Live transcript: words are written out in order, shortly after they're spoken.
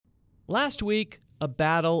Last week, a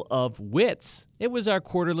battle of wits. It was our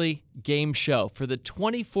quarterly game show for the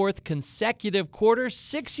 24th consecutive quarter,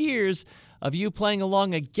 6 years of you playing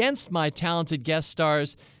along against my talented guest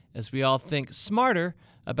stars as we all think smarter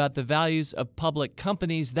about the values of public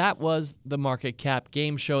companies. That was the Market Cap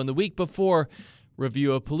Game Show. And the week before,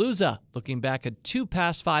 Review-a-Palooza, looking back at 2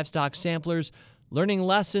 past 5 stock samplers, learning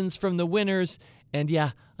lessons from the winners, and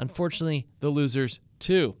yeah, unfortunately, the losers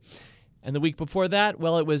too. And the week before that,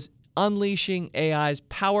 well, it was Unleashing AI's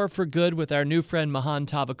Power for Good with our new friend Mahan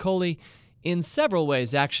Tavakoli. In several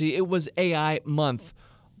ways, actually, it was AI month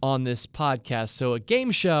on this podcast. So a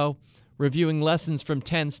game show reviewing lessons from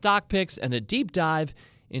 10 stock picks and a deep dive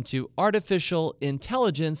into artificial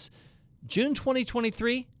intelligence. June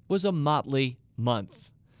 2023 was a motley month.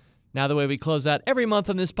 Now, the way we close out every month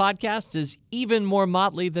on this podcast is even more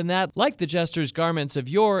motley than that. Like the jester's garments of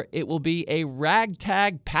yore, it will be a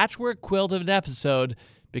ragtag patchwork quilt of an episode,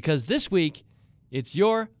 because this week, it's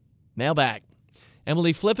your Mailbag.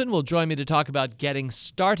 Emily Flippen will join me to talk about getting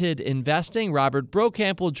started investing. Robert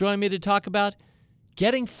Brokamp will join me to talk about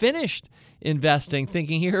getting finished investing,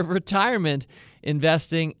 thinking here of retirement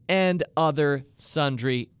investing, and other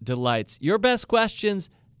sundry delights. Your best questions,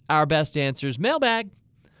 our best answers. Mailbag,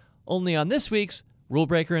 only on this week's Rule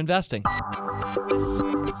Breaker Investing.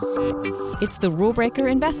 It's the Rule Breaker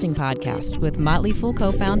Investing Podcast with Motley Fool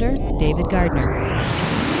co-founder David Gardner.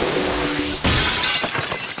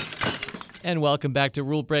 And welcome back to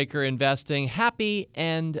Rule Breaker Investing. Happy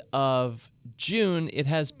end of June. It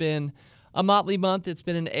has been a motley month. It's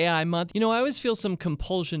been an AI month. You know, I always feel some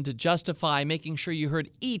compulsion to justify making sure you heard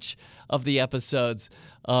each of the episodes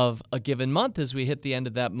of a given month as we hit the end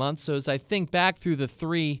of that month. So as I think back through the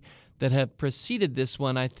 3 that have preceded this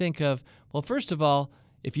one, I think of, well, first of all,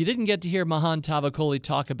 if you didn't get to hear Mahan Tavakoli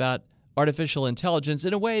talk about artificial intelligence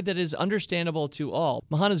in a way that is understandable to all.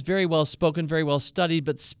 Mahan is very well spoken, very well studied,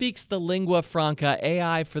 but speaks the lingua franca,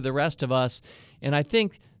 AI for the rest of us. And I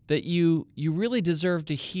think that you really deserve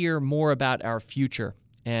to hear more about our future.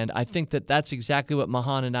 And I think that that's exactly what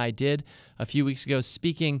Mahan and I did a few weeks ago,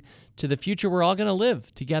 speaking to the future we're all going to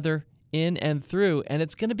live together in and through. And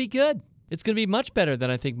it's going to be good. It's going to be much better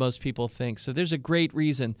than I think most people think. So there's a great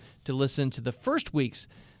reason to listen to the first week's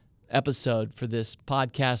episode for this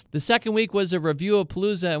podcast. The second week was a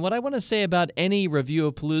Review-a-Palooza, and what I want to say about any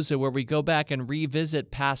Review-a-Palooza where we go back and revisit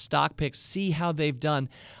past stock picks, see how they've done,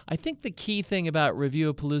 I think the key thing about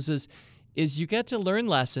Review-a-Paloozas is you get to learn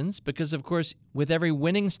lessons because, of course, with every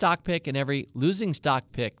winning stock pick and every losing stock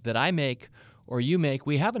pick that I make or you make,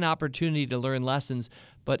 we have an opportunity to learn lessons,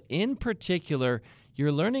 but in particular, you're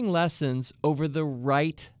learning lessons over the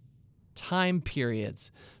right time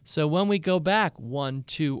periods. So when we go back 1,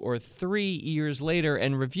 2, or 3 years later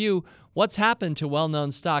and review what's happened to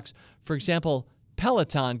well-known stocks, for example,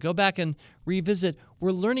 Peloton, go back and revisit,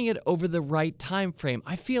 we're learning it over the right time frame.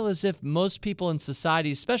 I feel as if most people in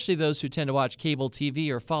society, especially those who tend to watch cable TV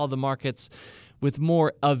or follow the markets with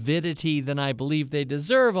more avidity than I believe they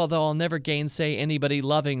deserve, although I'll never gainsay anybody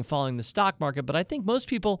loving following the stock market, but I think most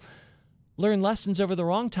people learn lessons over the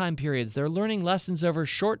wrong time periods. They're learning lessons over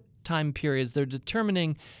short time periods. They're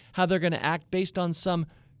determining how they're going to act based on some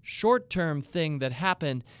short-term thing that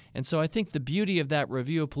happened. And so I think the beauty of that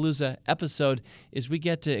Review-a-Palooza episode is we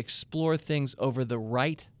get to explore things over the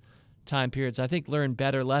right time periods. I think learn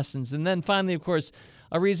better lessons. And then finally, of course,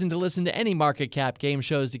 a reason to listen to any market cap game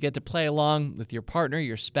show is to get to play along with your partner,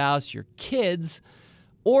 your spouse, your kids,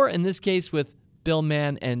 or in this case with Bill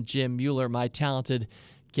Mann and Jim Mueller, my talented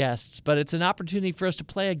guests. But it's an opportunity for us to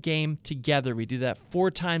play a game together. We do that 4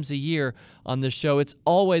 times a year on this show. It's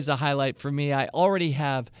always a highlight for me. I already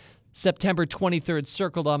have September 23rd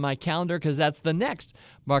circled on my calendar because that's the next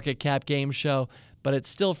Market Cap Game Show, but it's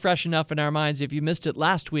still fresh enough in our minds. If you missed it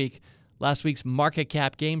last week's Market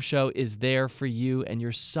Cap Game Show is there for you and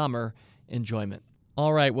your summer enjoyment.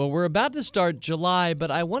 All right, well, we're about to start July,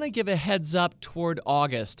 but I want to give a heads up toward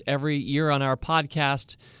August. Every year on our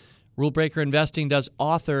podcast, Rule Breaker Investing does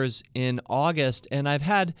authors in August, and I've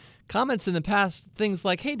had comments in the past, things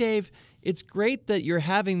like, hey, Dave, it's great that you're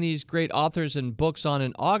having these great authors and books on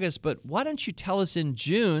in August, but why don't you tell us in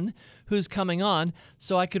June who's coming on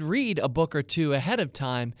so I could read a book or two ahead of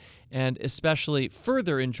time and especially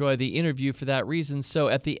further enjoy the interview for that reason. So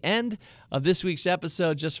at the end of this week's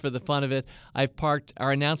episode, just for the fun of it, I've parked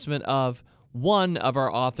our announcement of one of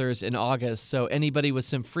our authors in August. So anybody with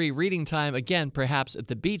some free reading time, again, perhaps at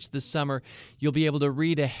the beach this summer, you'll be able to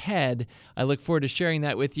read ahead. I look forward to sharing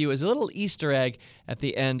that with you as a little Easter egg at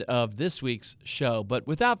the end of this week's show. But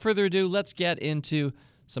without further ado, let's get into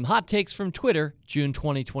some hot takes from Twitter, June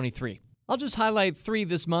 2023. I'll just highlight 3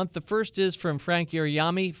 this month. The first is from Frank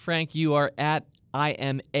Iriami. Frank, you are at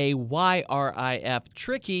IMAYRIF.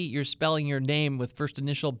 Tricky, you're spelling your name with first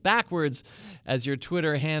initial backwards as your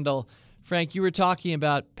Twitter handle. Frank, you were talking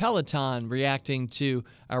about Peloton reacting to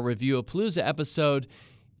our Review-A-Palooza episode.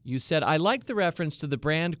 You said, I like the reference to the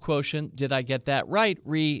brand quotient. Did I get that right?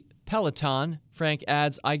 Peloton. Frank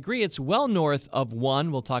adds, I agree it's well north of 1.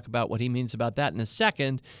 We'll talk about what he means about that in a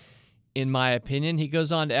second. In my opinion, he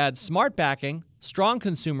goes on to add smart backing, strong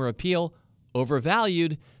consumer appeal,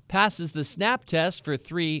 overvalued, passes the snap test for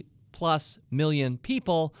 3+ million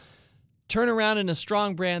people, turnaround in a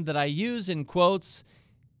strong brand that I use in quotes.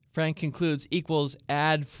 Frank concludes equals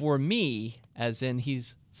ad for me, as in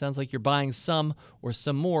sounds like you're buying some or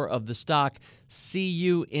some more of the stock. See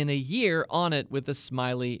you in a year on it with a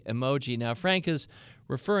smiley emoji. Now, Frank is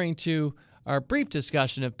referring to our brief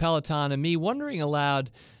discussion of Peloton and me wondering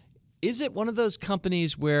aloud, is it one of those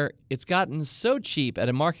companies where it's gotten so cheap at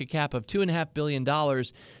a market cap of $2.5 billion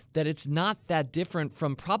that it's not that different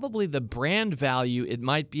from probably the brand value it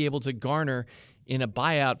might be able to garner in a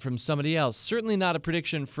buyout from somebody else? Certainly not a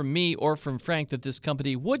prediction from me or from Frank that this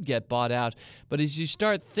company would get bought out. But as you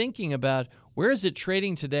start thinking about where is it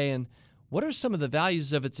trading today and what are some of the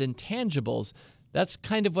values of its intangibles, that's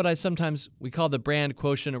kind of what we call the brand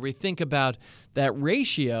quotient, or we think about that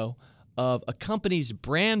ratio of a company's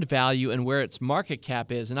brand value and where its market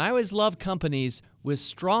cap is. And I always love companies with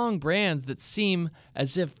strong brands that seem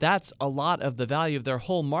as if that's a lot of the value of their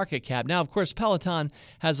whole market cap. Now, of course, Peloton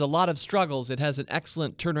has a lot of struggles. It has an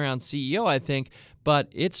excellent turnaround CEO, I think, but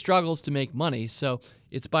it struggles to make money. So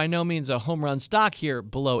it's by no means a home run stock here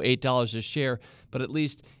below $8 a share. But at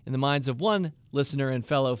least in the minds of one listener and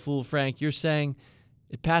fellow fool, Frank, you're saying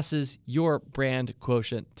it passes your brand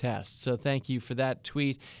quotient test. So thank you for that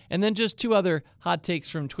tweet. And then just 2 other hot takes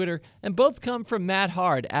from Twitter, and both come from Matt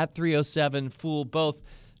Hard at 307fool, both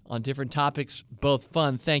on different topics, both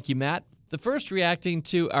fun. Thank you, Matt. The first reacting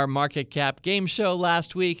to our market cap game show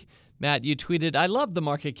last week. Matt, you tweeted, I love the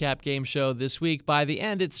market cap game show this week. By the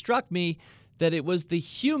end, it struck me that it was the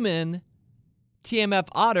human TMF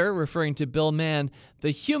Otter, referring to Bill Mann,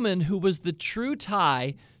 the human who was the true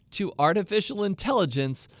tie to Artificial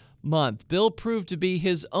Intelligence Month. Bill proved to be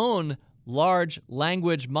his own large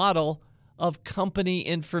language model of company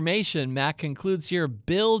information. Matt concludes here,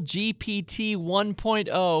 Bill GPT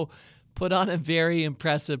 1.0 put on a very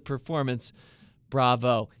impressive performance.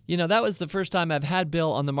 Bravo. You know, that was the first time I've had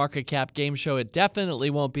Bill on the Market Cap Game Show. It definitely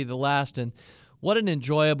won't be the last. And what an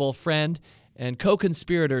enjoyable friend and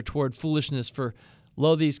co-conspirator toward foolishness for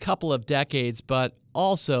these couple of decades, but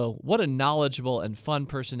also what a knowledgeable and fun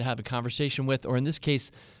person to have a conversation with, or in this case,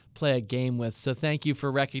 play a game with. So thank you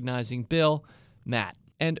for recognizing Bill, Matt.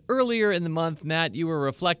 And earlier in the month, Matt, you were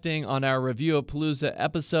reflecting on our Review-A-Palooza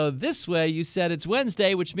episode. This way, you said it's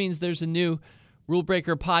Wednesday, which means there's a new Rule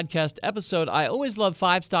Breaker podcast episode. I always love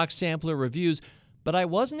 5-stock sampler reviews, but I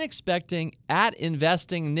wasn't expecting at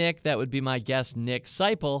Investing Nick, that would be my guest Nick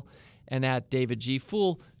Seipel, and at David G.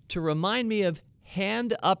 Fool, to remind me of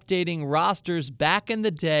hand-updating rosters back in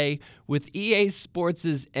the day with EA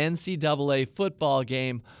Sports' NCAA football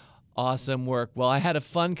game. Awesome work. Well, I had a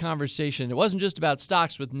fun conversation. It wasn't just about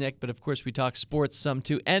stocks with Nick, but of course we talked sports some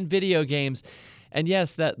too, and video games. And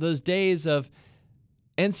yes, those days of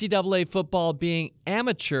NCAA football being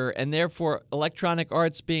amateur and therefore Electronic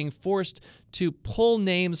Arts being forced to pull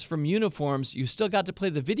names from uniforms, you still got to play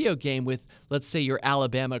the video game with, let's say, your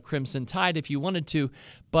Alabama Crimson Tide if you wanted to,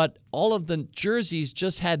 but all of the jerseys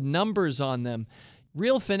just had numbers on them.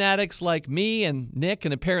 Real fanatics like me and Nick,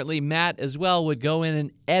 and apparently Matt as well, would go in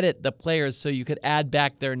and edit the players so you could add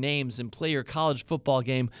back their names and play your college football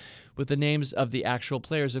game with the names of the actual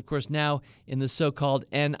players. Of course, now in the so-called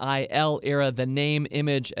NIL era, the name,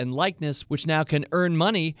 image, and likeness, which now can earn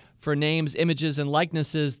money for names, images, and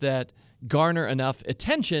likenesses that garner enough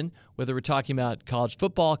attention, whether we're talking about college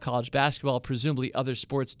football, college basketball, presumably other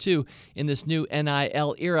sports too. In this new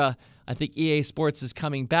NIL era, I think EA Sports is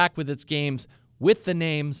coming back with its games with the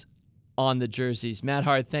names on the jerseys. Matt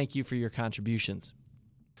Hard, thank you for your contributions.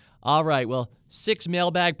 All right, well, 6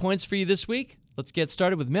 mailbag points for you this week. Let's get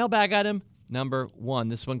started with mailbag item number 1.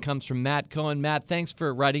 This one comes from Matt Cohen. Matt, thanks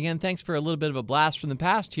for writing in. Thanks for a little bit of a blast from the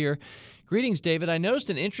past here. Greetings, David. I noticed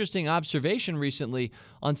an interesting observation recently.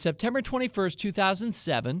 On September 21st,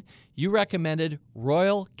 2007, you recommended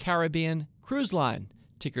Royal Caribbean Cruise Line,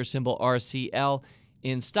 ticker symbol RCL,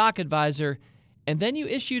 in Stock Advisor, and then you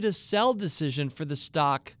issued a sell decision for the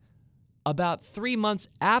stock about 3 months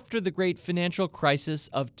after the great financial crisis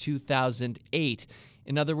of 2008.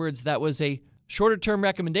 In other words, that was a shorter-term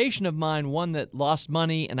recommendation of mine, one that lost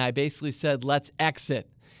money, and I basically said, let's exit.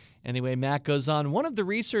 Anyway, Matt goes on, one of the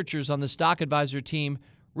researchers on the Stock Advisor team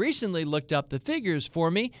recently looked up the figures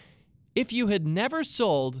for me. If you had never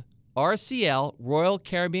sold RCL, Royal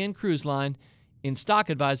Caribbean Cruise Line, in Stock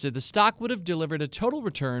Advisor, the stock would have delivered a total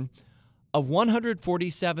return of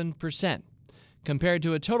 147%, compared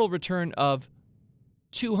to a total return of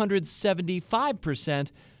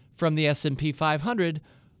 275% from the S&P 500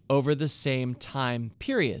 over the same time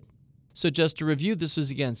period. So just to review, this was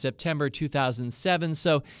again September 2007.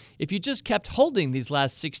 So if you just kept holding these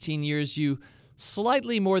last 16 years, you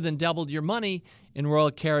slightly more than doubled your money in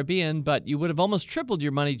Royal Caribbean, but you would have almost tripled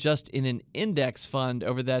your money just in an index fund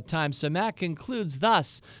over that time. So Matt concludes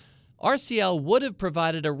thus, RCL would have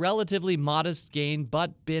provided a relatively modest gain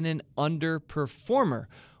but been an underperformer.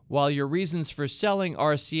 While your reasons for selling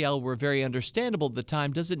RCL were very understandable at the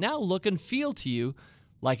time, does it now look and feel to you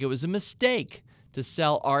like it was a mistake to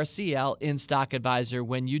sell RCL in Stock Advisor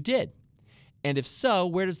when you did? And if so,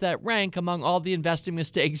 where does that rank among all the investing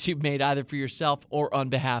mistakes you've made either for yourself or on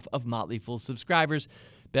behalf of Motley Fool subscribers?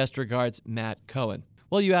 Best regards, Matt Cohen.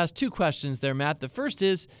 Well, you asked two questions there, Matt. The first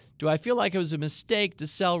is, do I feel like it was a mistake to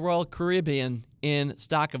sell Royal Caribbean in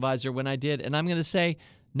Stock Advisor when I did? And I'm going to say,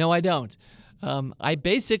 no, I don't. I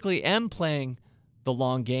basically am playing the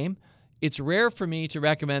long game. It's rare for me to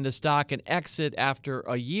recommend a stock and exit after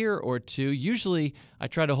a year or two. Usually, I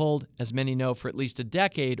try to hold, as many know, for at least a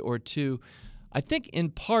decade or two. I think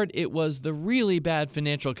in part it was the really bad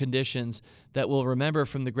financial conditions that we'll remember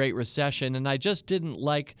from the Great Recession, and I just didn't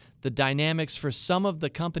like the dynamics for some of the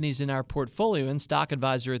companies in our portfolio in Stock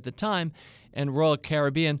Advisor at the time, and Royal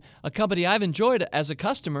Caribbean, a company I've enjoyed as a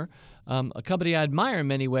customer, a company I admire in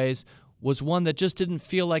many ways, was one that just didn't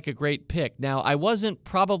feel like a great pick. Now, I wasn't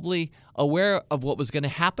probably aware of what was going to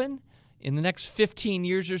happen in the next 15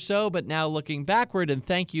 years or so, but now looking backward, and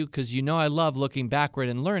thank you, because you know I love looking backward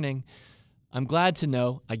and learning, I'm glad to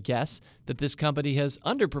know, I guess, that this company has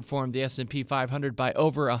underperformed the S&P 500 by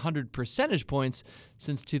over 100 percentage points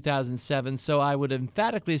since 2007. So I would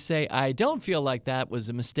emphatically say I don't feel like that was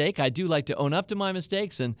a mistake. I do like to own up to my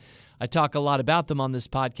mistakes, and I talk a lot about them on this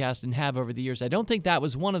podcast and have over the years. I don't think that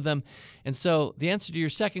was one of them. And so the answer to your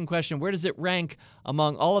second question, where does it rank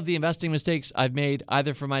among all of the investing mistakes I've made,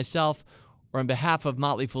 either for myself or on behalf of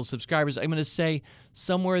Motley Fool subscribers? I'm going to say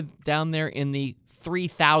somewhere down there in the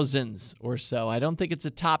 3,000s or so. I don't think it's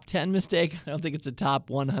a top 10 mistake. I don't think it's a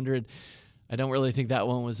top 100. I don't really think that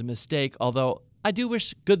one was a mistake, although I do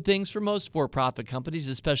wish good things for most for-profit companies,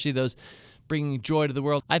 especially those bringing joy to the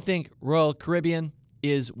world. I think Royal Caribbean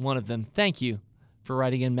is one of them. Thank you for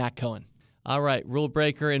writing in, Matt Cohen. All right, Rule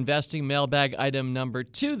Breaker Investing Mailbag item number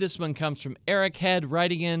 2. This one comes from Eric Head,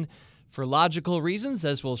 writing in for logical reasons,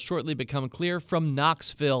 as will shortly become clear, from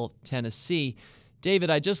Knoxville, Tennessee.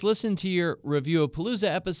 David, I just listened to your Review of Palooza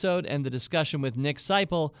episode, and the discussion with Nick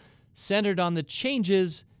Seipel centered on the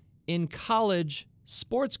changes in college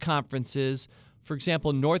sports conferences. For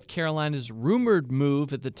example, North Carolina's rumored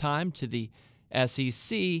move at the time to the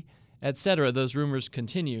SEC, etc. Those rumors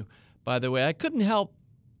continue. By the way, I couldn't help,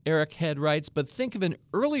 Eric Head writes, but think of an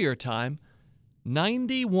earlier time,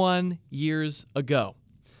 91 years ago.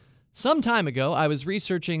 Some time ago, I was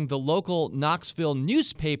researching the local Knoxville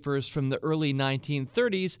newspapers from the early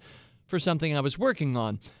 1930s for something I was working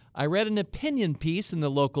on. I read an opinion piece in the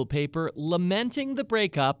local paper lamenting the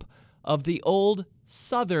breakup of the old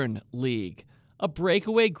Southern League, a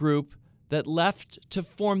breakaway group that left to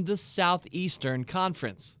form the Southeastern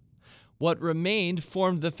Conference. What remained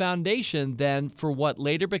formed the foundation then for what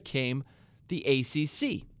later became the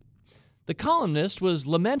ACC. The columnist was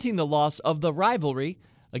lamenting the loss of the rivalry.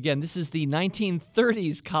 Again, this is the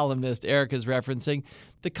 1930s columnist Eric is referencing.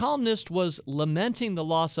 The columnist was lamenting the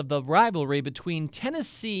loss of the rivalry between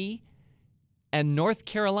Tennessee and North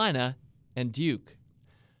Carolina and Duke.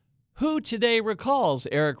 Who today recalls,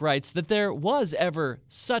 Eric writes, that there was ever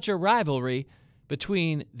such a rivalry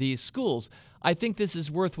between these schools? I think this is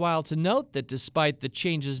worthwhile to note that despite the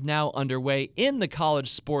changes now underway in the college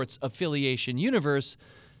sports affiliation universe,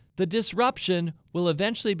 the disruption will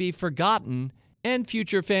eventually be forgotten, and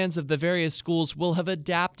future fans of the various schools will have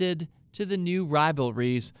adapted to the new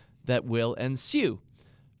rivalries that will ensue.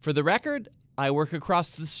 For the record, I work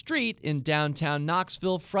across the street in downtown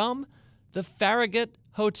Knoxville from the Farragut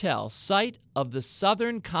Hotel, site of the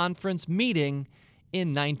Southern Conference meeting in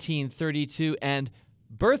 1932 and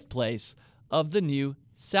birthplace of the new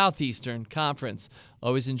Southeastern Conference.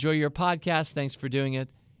 Always enjoy your podcast. Thanks for doing it.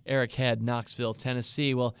 Eric Head, Knoxville,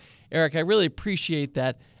 Tennessee. Well, Eric, I really appreciate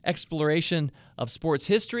that exploration of sports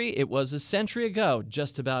history. It was a century ago,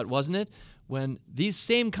 just about, wasn't it? When these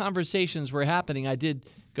same conversations were happening, I did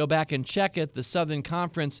go back and check it. The Southern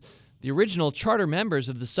Conference, The original charter members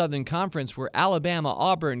of the Southern Conference were Alabama,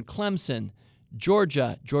 Auburn, Clemson,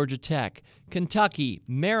 Georgia, Georgia Tech, Kentucky,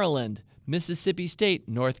 Maryland, Mississippi State,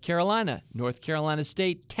 North Carolina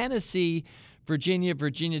State, Tennessee, Virginia,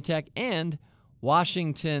 Virginia Tech, and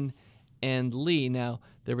Washington and Lee. Now,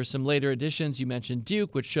 there were some later additions. You mentioned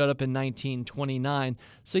Duke, which showed up in 1929.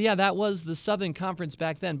 So, yeah, that was the Southern Conference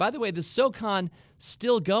back then. By the way, the SoCon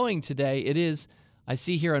still going today. It is, I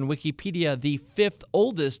see here on Wikipedia, the fifth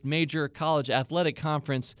oldest major college athletic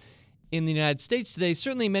conference in the United States today.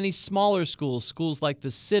 Certainly many smaller schools like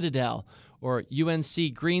the Citadel or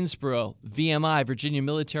UNC Greensboro, VMI, Virginia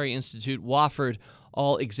Military Institute, Wofford,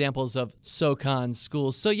 all examples of SoCon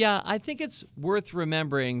schools. So yeah, I think it's worth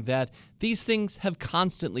remembering that these things have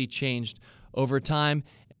constantly changed over time.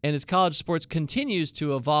 And as college sports continues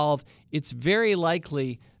to evolve, it's very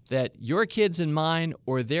likely that your kids and mine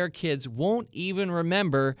or their kids won't even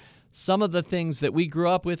remember some of the things that we grew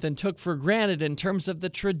up with and took for granted in terms of the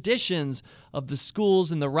traditions of the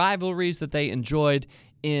schools and the rivalries that they enjoyed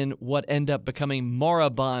in what end up becoming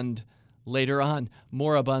moribund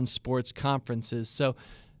sports conferences. So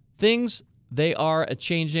things, they are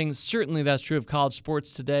changing. Certainly that's true of college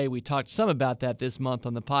sports today. We talked some about that this month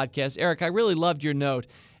on the podcast. Eric, I really loved your note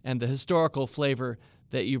and the historical flavor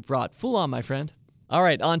that you brought. Fool on, my friend. All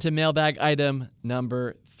right, on to mailbag item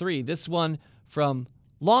number 3. This one from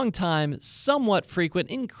longtime, somewhat frequent,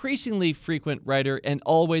 increasingly frequent writer and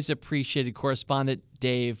always appreciated correspondent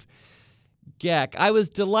Dave Geck. I was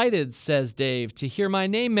delighted, says Dave, to hear my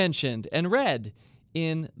name mentioned and read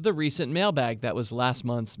in the recent mailbag. That was last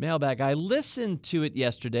month's mailbag. I listened to it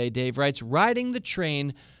yesterday, Dave writes, riding the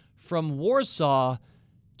train from Warsaw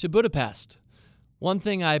to Budapest. One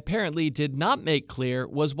thing I apparently did not make clear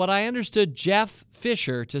was what I understood Jeff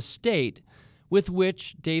Fisher to state, with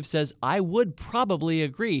which Dave says I would probably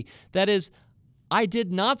agree. That is, I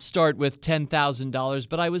did not start with $10,000,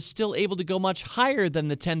 but I was still able to go much higher than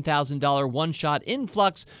the $10,000 one-shot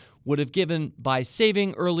influx would have given by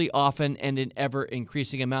saving early, often, and in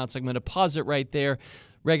ever-increasing amounts. I'm going to pause it right there.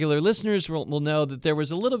 Regular listeners will know that there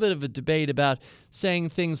was a little bit of a debate about saying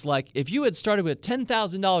things like, if you had started with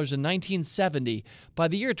 $10,000 in 1970, by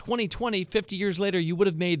the year 2020, 50 years later, you would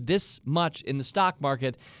have made this much in the stock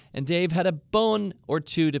market. And Dave had a bone or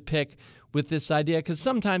two to pick with this idea, because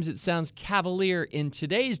sometimes it sounds cavalier in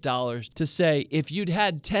today's dollars to say, if you'd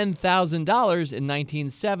had $10,000 in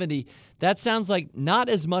 1970, that sounds like not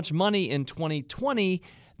as much money in 2020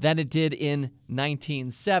 than it did in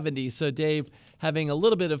 1970. So Dave having a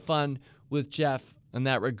little bit of fun with Jeff in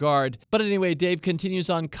that regard. But anyway, Dave continues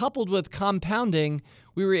on, coupled with compounding,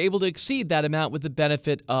 we were able to exceed that amount with the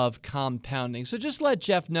benefit of compounding. So just let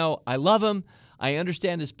Jeff know I love him. I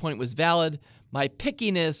understand his point was valid. My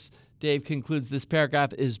pickiness, Dave concludes this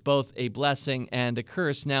paragraph, is both a blessing and a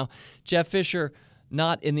curse. Now, Jeff Fisher,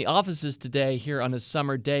 not in the offices today here on a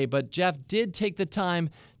summer day, but Jeff did take the time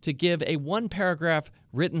to give a one-paragraph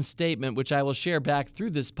written statement, which I will share back through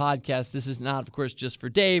this podcast. This is not, of course, just for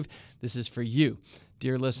Dave. This is for you,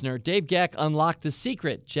 dear listener. Dave Geck unlocked the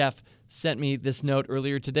secret. Jeff sent me this note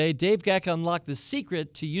earlier today. Dave Geck unlocked the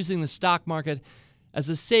secret to using the stock market as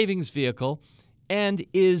a savings vehicle and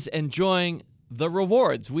is enjoying the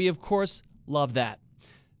rewards. We, of course, love that.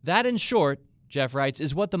 That, in short, Jeff writes,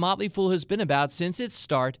 is what The Motley Fool has been about since its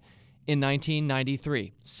start in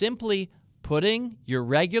 1993. Simply putting your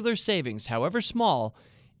regular savings, however small,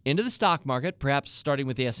 into the stock market, perhaps starting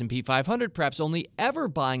with the S&P 500, perhaps only ever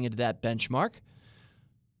buying into that benchmark,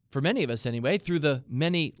 for many of us anyway, through the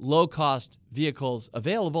many low-cost vehicles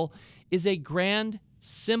available, is a grand,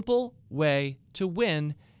 simple way to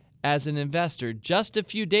win as an investor. Just a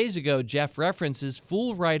few days ago, Jeff references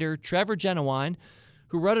Fool writer Trevor Genowine,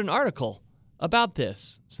 who wrote an article about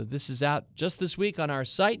this. So this is out just this week on our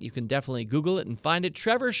site. You can definitely Google it and find it.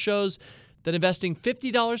 Trevor shows that investing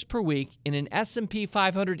 $50 per week in an S&P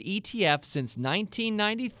 500 ETF since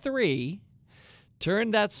 1993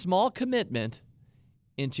 turned that small commitment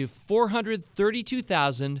into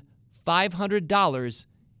 $432,500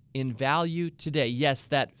 in value today. Yes,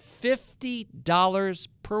 that $50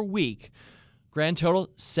 per week, grand total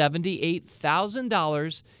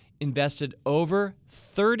 $78,000 invested over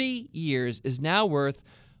 30 years, is now worth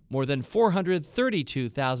more than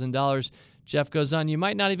 $432,000. Jeff goes on, you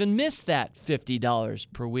might not even miss that $50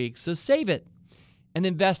 per week, so save it and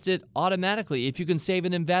invest it automatically. If you can save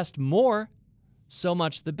and invest more, so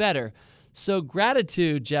much the better. So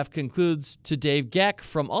gratitude, Jeff concludes, to Dave Geck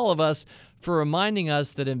from all of us for reminding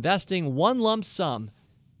us that investing one lump sum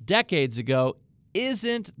decades ago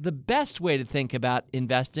isn't the best way to think about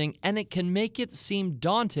investing, and it can make it seem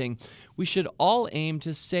daunting. We should all aim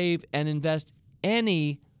to save and invest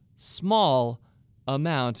any small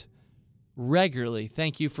amount regularly.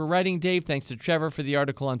 Thank you for writing, Dave. Thanks to Trevor for the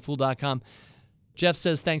article on Fool.com. Jeff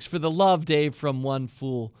says, thanks for the love, Dave, from one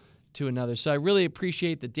fool to another. So I really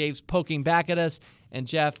appreciate that Dave's poking back at us. And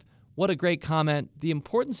Jeff, what a great comment. The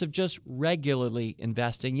importance of just regularly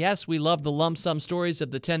investing. Yes, we love the lump sum stories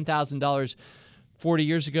of the $10,000 40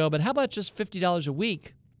 years ago, but how about just $50 a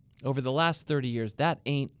week over the last 30 years? That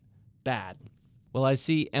ain't bad. Well, I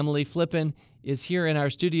see Emily Flippen is here in our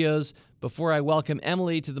studios. Before I welcome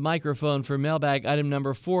Emily to the microphone for mailbag item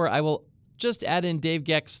number 4, I will just add in Dave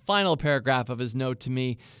Geck's final paragraph of his note to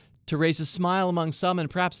me to raise a smile among some and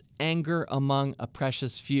perhaps anger among a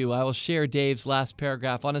precious few. I will share Dave's last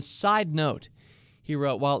paragraph. On a side note, he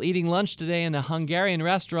wrote, while eating lunch today in a Hungarian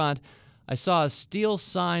restaurant, I saw a steel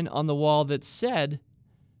sign on the wall that said,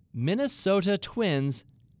 Minnesota Twins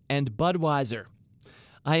and Budweiser.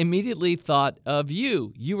 I immediately thought of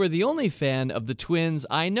you. You are the only fan of the Twins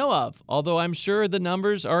I know of, although I'm sure the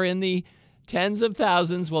numbers are in the tens of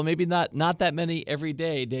thousands. Well, maybe not that many every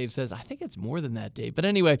day, Dave says. I think it's more than that, Dave. But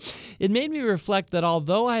anyway, it made me reflect that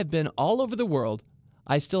although I have been all over the world,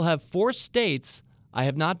 I still have 4 states I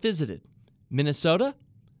have not visited: Minnesota,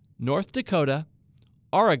 North Dakota,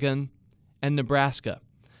 Oregon, and Nebraska.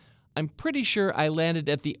 I'm pretty sure I landed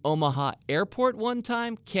at the Omaha airport one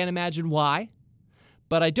time. Can't imagine why.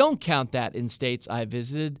 But I don't count that in states I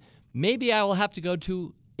visited. Maybe I will have to go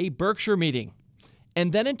to a Berkshire meeting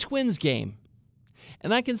and then a Twins game.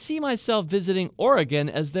 And I can see myself visiting Oregon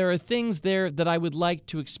as there are things there that I would like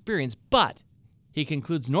to experience. But, he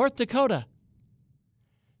concludes, North Dakota.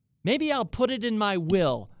 Maybe I'll put it in my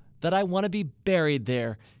will that I want to be buried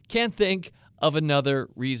there. Can't think of another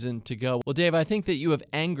reason to go. Well, Dave, I think that you have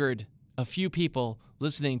angered a few people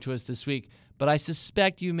listening to us this week, but I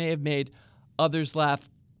suspect you may have made others laugh.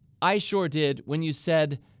 I sure did when you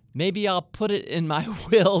said, maybe I'll put it in my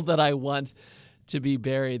will that I want to be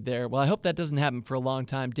buried there. Well, I hope that doesn't happen for a long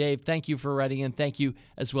time. Dave, thank you for writing in. Thank you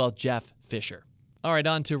as well, Jeff Fisher. All right,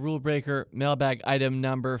 on to Rule Breaker mailbag item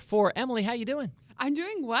number 4. Emily, how you doing? I'm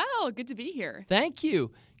doing well. Good to be here. Thank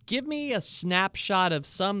you. Give me a snapshot of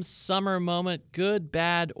some summer moment, good,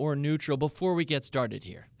 bad, or neutral, before we get started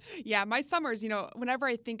here. Yeah, my summers, whenever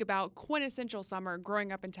I think about quintessential summer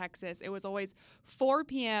growing up in Texas, it was always 4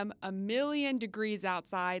 p.m., 1,000,000 degrees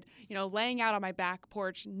outside, laying out on my back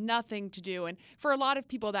porch, nothing to do. And for a lot of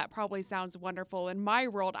people, that probably sounds wonderful. In my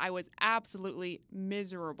world, I was absolutely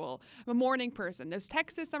miserable. I'm a morning person. Those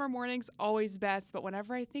Texas summer mornings, always best. But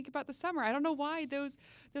whenever I think about the summer, I don't know why those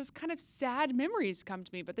kind of sad memories come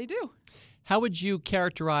to me, but they do. How would you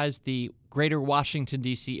characterize the greater Washington,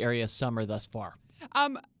 D.C. area summer thus far?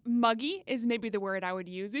 Muggy is maybe the word I would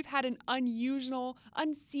use. We've had an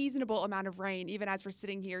unseasonable amount of rain, even as we're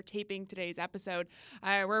sitting here taping today's episode.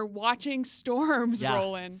 We're watching storms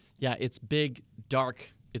roll in. Yeah, it's big, dark.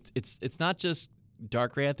 It's not just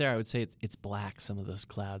dark right out there. I would say it's black, some of those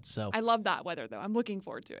clouds. So I love that weather, though. I'm looking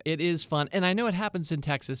forward to it. It is fun. And I know it happens in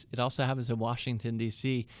Texas. It also happens in Washington,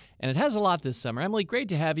 D.C. And it has a lot this summer. Emily, great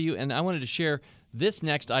to have you. And I wanted to share this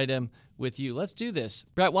next item with you. Let's do this.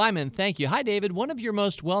 Brett Wyman, thank you. Hi, David. One of your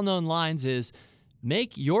most well-known lines is,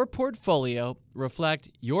 make your portfolio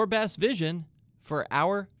reflect your best vision for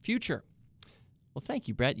our future. Well, thank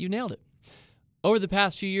you, Brett. You nailed it. Over the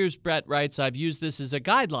past few years, Brett writes, I've used this as a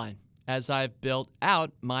guideline as I've built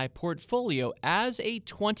out my portfolio. As a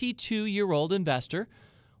 22-year-old investor,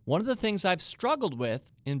 one of the things I've struggled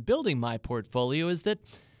with in building my portfolio is that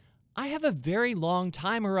I have a very long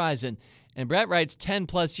time horizon. And Brett writes 10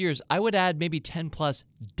 plus years. I would add maybe 10 plus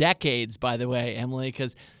decades, by the way, Emily,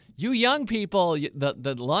 because you young people,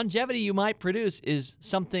 the longevity you might produce is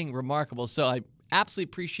something remarkable. So I absolutely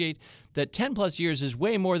appreciate that 10 plus years is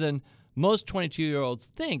way more than most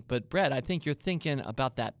 22-year-olds think. But Brett, I think you're thinking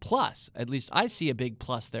about that plus. At least I see a big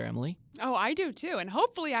plus there, Emily. Oh, I do too. And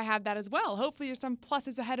hopefully I have that as well. Hopefully there's some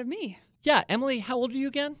pluses ahead of me. Yeah, Emily, how old are you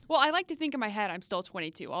again? Well, I like to think in my head I'm still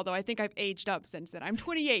 22, although I think I've aged up since then. I'm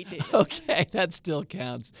 28, David. Okay, that still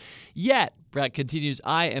counts. Yet, Brett continues,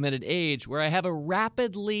 I am at an age where I have a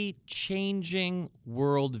rapidly changing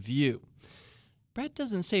worldview. Brett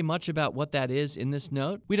doesn't say much about what that is in this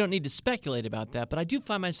note. We don't need to speculate about that, but I do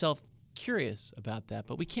find myself curious about that.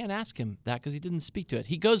 But we can't ask him that because he didn't speak to it.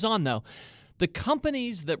 He goes on, though. The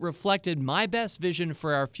companies that reflected my best vision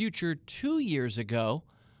for our future 2 years ago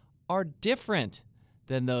are different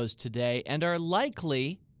than those today and are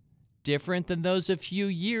likely different than those a few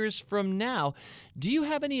years from now. Do you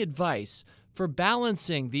have any advice for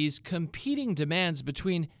balancing these competing demands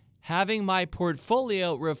between having my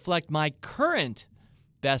portfolio reflect my current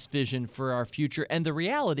best vision for our future and the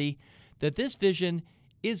reality that this vision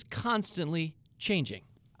is constantly changing?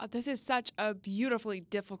 This is such a beautifully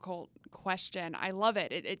difficult question. I love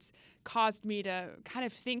it. It's caused me to kind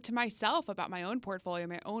of think to myself about my own portfolio,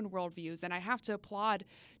 my own worldviews, and I have to applaud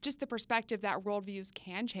just the perspective that worldviews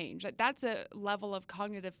can change. That's a level of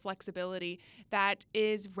cognitive flexibility that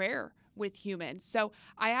is rare with humans. So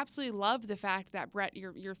I absolutely love the fact that, Brett,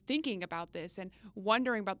 you're thinking about this and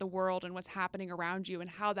wondering about the world and what's happening around you and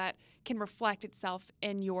how that can reflect itself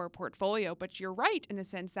in your portfolio. But you're right in the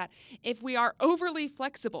sense that if we are overly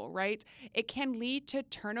flexible, right, it can lead to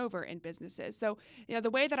turnover in businesses. So, the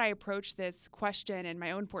way that I approach this question in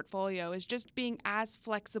my own portfolio is just being as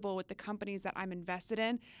flexible with the companies that I'm invested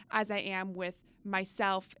in as I am with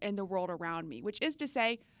myself and the world around me, which is to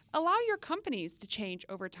say, allow your companies to change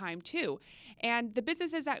over time too. And the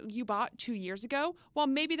businesses that you bought 2 years ago, while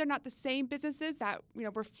maybe they're not the same businesses that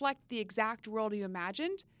reflect the exact world you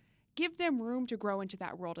imagined, give them room to grow into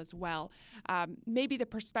that world as well. Maybe the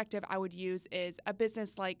perspective I would use is a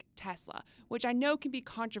business like Tesla, which I know can be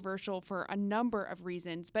controversial for a number of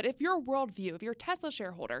reasons. But if your worldview, if you're a Tesla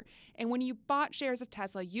shareholder, and when you bought shares of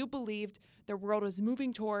Tesla, you believed the world was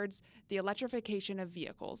moving towards the electrification of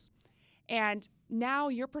vehicles. And now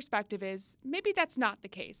your perspective is maybe that's not the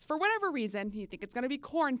case. For whatever reason, you think it's going to be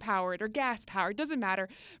corn-powered or gas-powered, doesn't matter.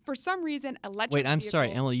 For some reason, electric Wait, I'm vehicles,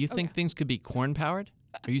 sorry, Emily, you think things could be corn-powered?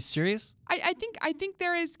 Are you serious? I think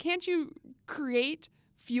there is. Can't you create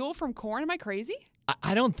fuel from corn? Am I crazy?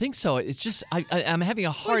 I don't think so. It's just I'm having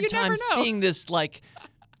a hard you time never know. seeing this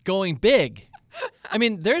going big. I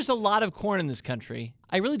mean, there's a lot of corn in this country.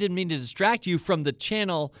 I really didn't mean to distract you from the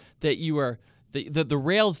channel that you are the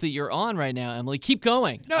rails that you're on right now, Emily. Keep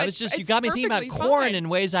going. No, You got me thinking about corn fine. in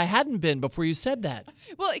ways I hadn't been before you said that.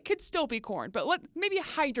 Well, it could still be corn, but maybe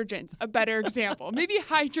hydrogen's a better example. Maybe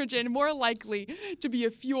hydrogen more likely to be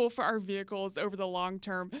a fuel for our vehicles over the long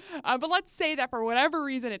term. But let's say that for whatever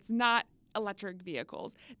reason, it's not electric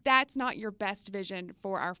vehicles. That's not your best vision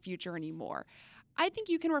for our future anymore. I think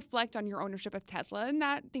you can reflect on your ownership of Tesla and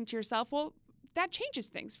think to yourself, well, that changes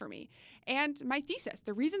things for me. And my thesis,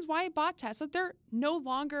 the reasons why I bought Tesla, they're no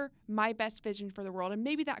longer my best vision for the world. And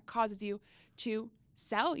maybe that causes you to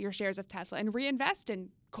sell your shares of Tesla and reinvest in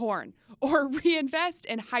corn or reinvest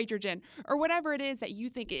in hydrogen or whatever it is that you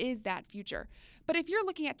think is that future. But if you're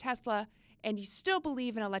looking at Tesla and you still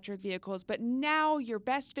believe in electric vehicles, but now your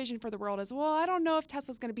best vision for the world is, well, I don't know if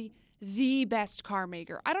Tesla's going to be the best car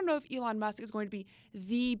maker. I don't know if Elon Musk is going to be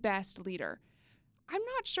the best leader. I'm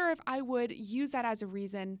not sure if I would use that as a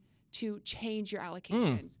reason to change your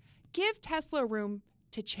allocations. Give Tesla room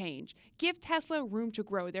to change. Give Tesla room to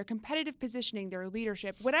grow, their competitive positioning, their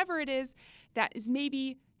leadership, whatever it is that is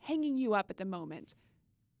maybe hanging you up at the moment.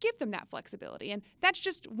 Give them that flexibility. And that's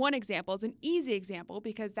just one example. It's an easy example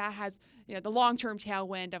because that has the long-term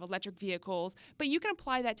tailwind of electric vehicles, but you can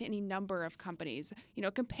apply that to any number of companies.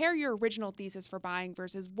 Compare your original thesis for buying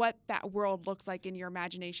versus what that world looks like in your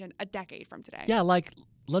imagination a decade from today. Yeah,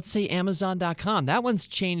 let's say Amazon.com. That one's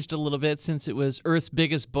changed a little bit since it was Earth's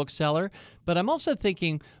biggest bookseller. But I'm also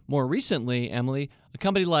thinking more recently, Emily, a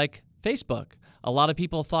company like Facebook. A lot of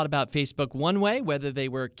people thought about Facebook one way, whether they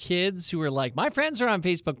were kids who were like, my friends are on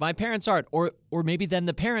Facebook, my parents aren't, or maybe then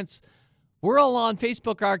the parents, we're all on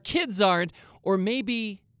Facebook, our kids aren't, or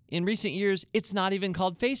maybe in recent years, it's not even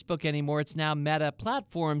called Facebook anymore. It's now Meta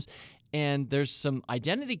Platforms, and there's some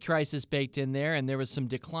identity crisis baked in there, and there was some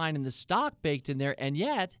decline in the stock baked in there, and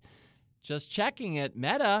yet, just checking it,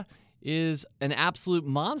 Meta is an absolute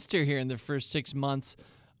monster here in the first 6 months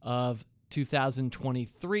of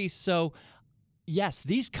 2023. So, yes,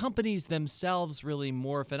 these companies themselves really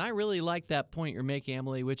morph, and I really like that point you're making,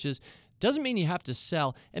 Emily, which is doesn't mean you have to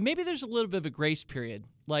sell. And maybe there's a little bit of a grace period.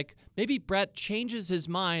 Like maybe Brett changes his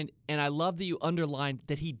mind, and I love that you underlined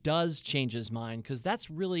that he does change his mind because that's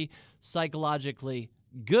really psychologically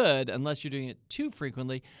good unless you're doing it too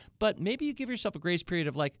frequently. But maybe you give yourself a grace period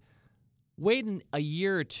of wait a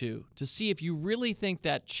year or two to see if you really think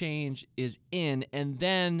that change is in and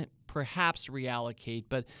then perhaps reallocate.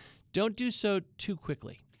 But don't do so too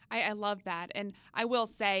quickly. I love that. And I will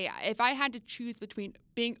say, if I had to choose between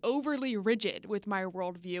being overly rigid with my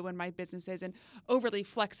worldview and my businesses and overly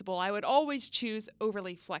flexible, I would always choose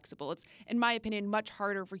overly flexible. It's, in my opinion, much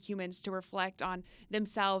harder for humans to reflect on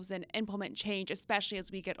themselves and implement change, especially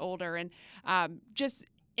as we get older. And just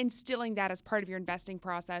instilling that as part of your investing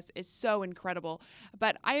process is so incredible.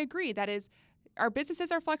 But I agree, that is, our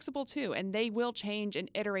businesses are flexible too, and they will change and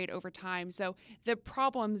iterate over time. So the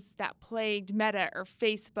problems that plagued Meta or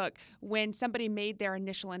Facebook when somebody made their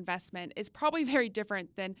initial investment is probably very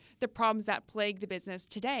different than the problems that plague the business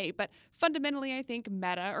today. But fundamentally, I think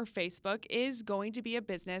Meta or Facebook is going to be a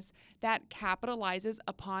business that capitalizes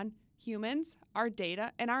upon humans, our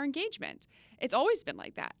data, and our engagement. It's always been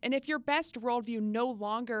like that. And if your best worldview no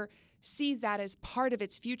longer sees that as part of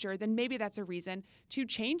its future, then maybe that's a reason to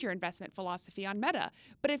change your investment philosophy on Meta.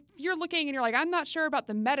 But if you're looking and you're like, I'm not sure about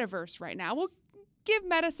the metaverse right now, well, give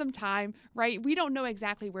Meta some time, right? We don't know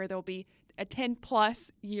exactly where they'll be 10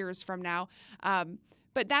 plus years from now.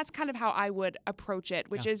 But that's kind of how I would approach it,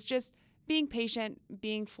 which is just being patient,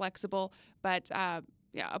 being flexible, but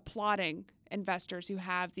applauding investors who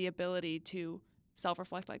have the ability to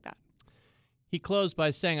self-reflect like that. He closed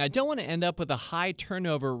by saying, I don't want to end up with a high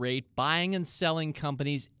turnover rate buying and selling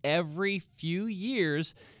companies every few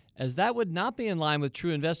years, as that would not be in line with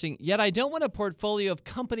true investing. Yet I don't want a portfolio of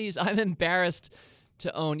companies I'm embarrassed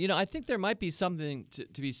to own. You know, I think there might be something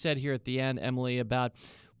to be said here at the end, Emily, about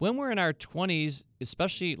when we're in our 20s,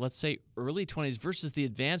 especially, let's say, early 20s versus the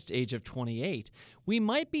advanced age of 28, we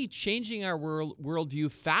might be changing our worldview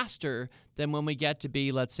faster than when we get to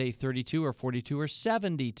be, let's say, 32 or 42 or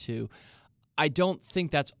 72. I don't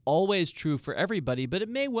think that's always true for everybody, but it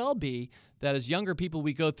may well be that as younger people,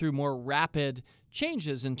 we go through more rapid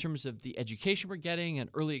changes in terms of the education we're getting, and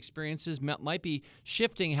early experiences might be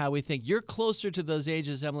shifting how we think. You're closer to those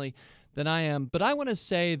ages, Emily, than I am. But I want to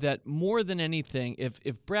say that more than anything,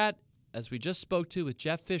 if Brett, as we just spoke to with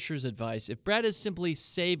Jeff Fisher's advice, if Brett is simply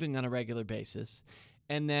saving on a regular basis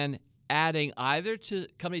and then adding either to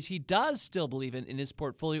companies he does still believe in his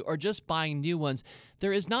portfolio or just buying new ones,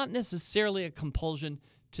 there is not necessarily a compulsion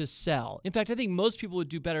to sell. In fact, I think most people would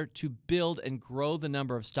do better to build and grow the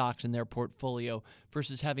number of stocks in their portfolio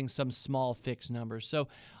versus having some small fixed numbers. So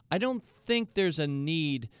I don't think there's a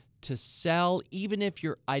need to sell, even if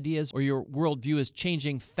your ideas or your worldview is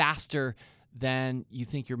changing faster than you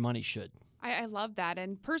think your money should. I love that.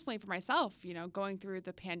 And personally for myself, going through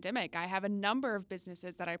the pandemic, I have a number of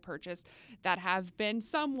businesses that I purchased that have been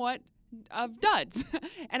somewhat of duds.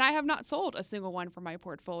 And I have not sold a single one from my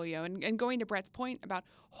portfolio. And going to Brett's point about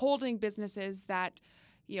holding businesses that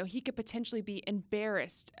he could potentially be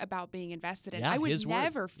embarrassed about being invested in. I would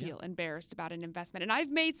never feel embarrassed about an investment. And I've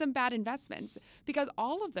made some bad investments because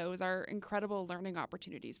all of those are incredible learning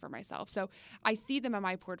opportunities for myself. So I see them in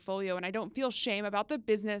my portfolio and I don't feel shame about the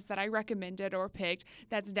business that I recommended or picked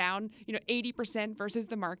that's down, 80% versus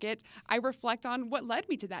the market. I reflect on what led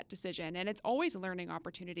me to that decision, and it's always a learning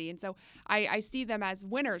opportunity. And so I see them as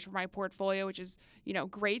winners for my portfolio, which is,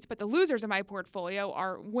 great, but the losers in my portfolio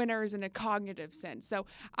are winners in a cognitive sense. So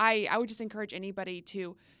I would just encourage anybody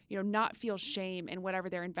to, not feel shame in whatever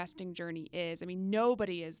their investing journey is. I mean,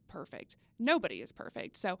 nobody is perfect. Nobody is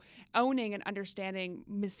perfect. So owning and understanding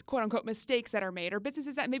quote unquote mistakes that are made or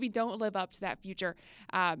businesses that maybe don't live up to that future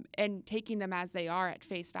and taking them as they are at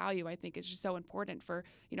face value, I think is just so important for,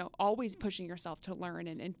 always pushing yourself to learn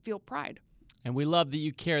and feel pride. And we love that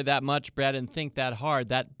you care that much, Brett, and think that hard.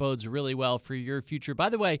 That bodes really well for your future. By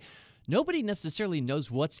the way, nobody necessarily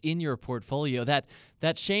knows what's in your portfolio. That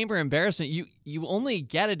shame or embarrassment, you only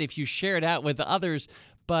get it if you share it out with others.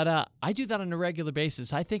 But I do that on a regular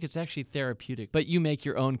basis. I think it's actually therapeutic. But you make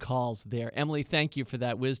your own calls there. Emily, thank you for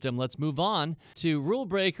that wisdom. Let's move on to Rule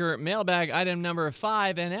Breaker Mailbag item number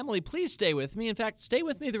 5. And Emily, please stay with me. In fact, stay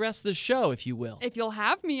with me the rest of the show, if you will. If you'll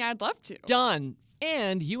have me, I'd love to. Done.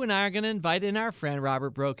 And you and I are going to invite in our friend,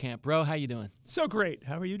 Robert Brokamp. Bro, how you doing? So great.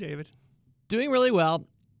 How are you, David? Doing really well.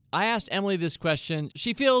 I asked Emily this question.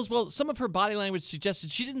 She feels, some of her body language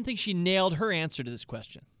suggested she didn't think she nailed her answer to this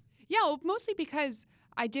question. Yeah, mostly because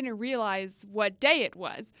I didn't realize what day it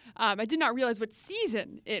was. I did not realize what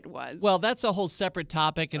season it was. Well, that's a whole separate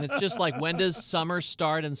topic, and it's just like, when does summer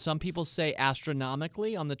start? And some people say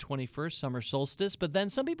astronomically on the 21st, summer solstice, but then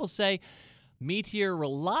some people say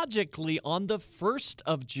meteorologically on the 1st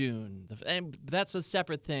of June. And that's a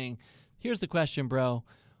separate thing. Here's the question, bro.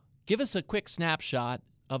 Give us a quick snapshot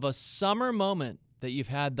of a summer moment that you've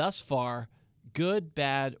had thus far, good,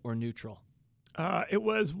 bad, or neutral. It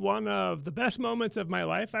was one of the best moments of my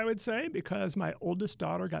life, I would say, because my oldest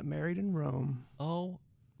daughter got married in Rome. Oh,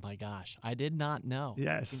 my gosh. I did not know.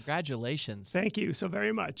 Yes. Congratulations. Thank you so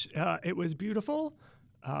very much. It was beautiful.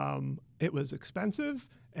 It was expensive.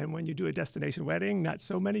 And when you do a destination wedding, not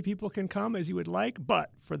so many people can come as you would like.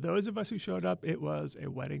 But for those of us who showed up, it was a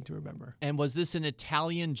wedding to remember. And was this an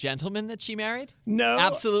Italian gentleman that she married? No.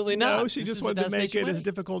 Absolutely not. No, she just wanted to make it as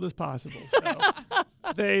difficult as possible. So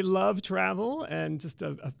they love travel, and just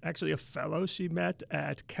actually a fellow she met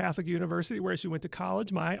at Catholic University where she went to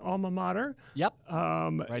college, my alma mater. Yep.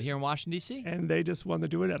 Right here in Washington, D.C. And they just wanted to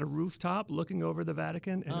do it at a rooftop looking over the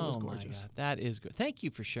Vatican, and it was gorgeous. My God. That is good. Thank you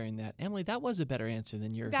for sharing that. Emily, that was a better answer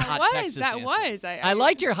than your Texas answer. I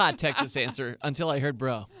liked your hot Texas answer until I heard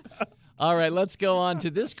bro. All right, let's go on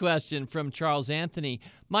to this question from Charles Anthony,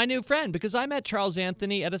 my new friend, because I met Charles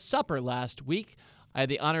Anthony at a supper last week. I had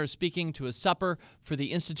the honor of speaking to a supper for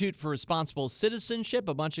the Institute for Responsible Citizenship,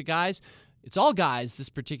 a bunch of guys. It's all guys, this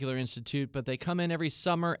particular institute, but they come in every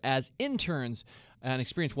summer as interns and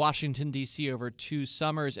experience Washington, D.C. over 2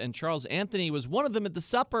 summers. And Charles Anthony was one of them at the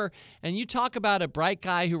supper. And you talk about a bright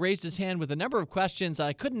guy who raised his hand with a number of questions.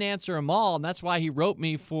 I couldn't answer them all, and that's why he wrote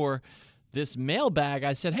me for this mailbag.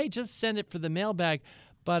 I said, hey, just send it for the mailbag.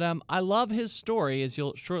 But I love his story, as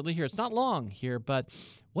you'll shortly hear. It's not long here, but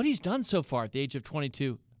what he's done so far at the age of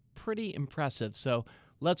 22, pretty impressive. So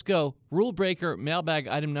let's go. Rule breaker, mailbag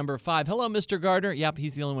item number 5. Hello, Mr. Gardner. Yep,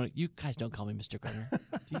 he's the only one. You guys don't call me Mr. Gardner,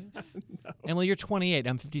 do you? No. Emily, you're 28.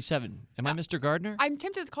 I'm 57. Am I Mr. Gardner? I'm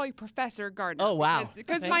tempted to call you Professor Gardner. Oh, wow.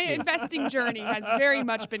 Because my investing journey has very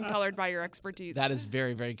much been colored by your expertise. That is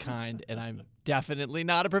very, very kind, and I'm definitely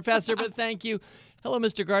not a professor, but thank you. Hello,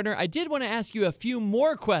 Mr. Gardner. I did want to ask you a few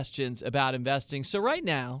more questions about investing. So right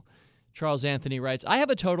now, Charles Anthony writes, I have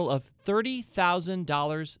a total of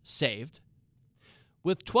 $30,000 saved,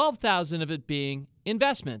 with $12,000 of it being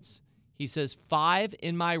investments. He says 5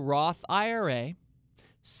 in my Roth IRA,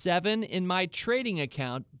 7 in my trading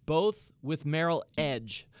account, both with Merrill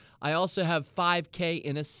Edge. I also have $5K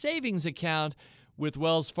in a savings account with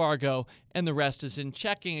Wells Fargo, and the rest is in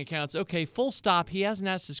checking accounts. Okay, full stop. He hasn't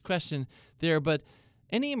asked this question there, but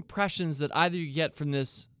any impressions that either you get from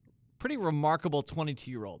this pretty remarkable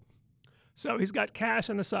 22-year-old? So he's got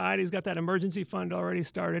cash on the side. He's got that emergency fund already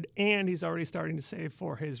started, and he's already starting to save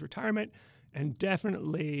for his retirement. And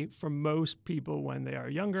definitely for most people when they are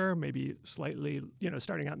younger, maybe slightly,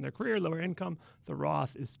 starting out in their career, lower income, the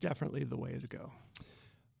Roth is definitely the way to go.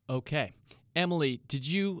 Okay. Emily, did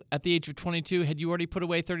you, at the age of 22, had you already put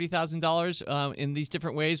away $30,000 in these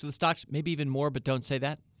different ways with stocks? Maybe even more, but don't say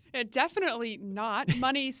that. Definitely not.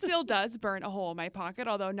 Money still does burn a hole in my pocket,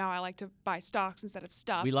 although now I like to buy stocks instead of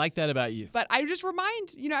stuff. We like that about you. But I just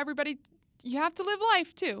remind, everybody, you have to live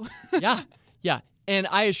life too. Yeah. And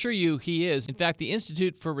I assure you he is. In fact, the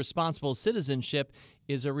Institute for Responsible Citizenship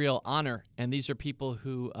is a real honor, and these are people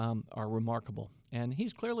who are remarkable. And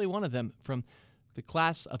he's clearly one of them from the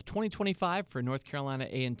class of 2025 for North Carolina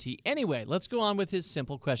A&T. Anyway, let's go on with his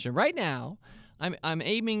simple question. Right now, I'm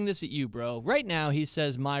aiming this at you, bro. Right now, he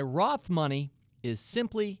says, my Roth money is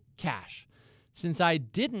simply cash, since I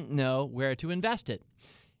didn't know where to invest it.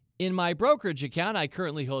 In my brokerage account, I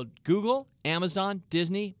currently hold Google, Amazon,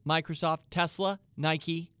 Disney, Microsoft, Tesla,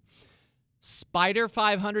 Nike, Spider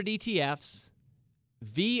 500 ETFs,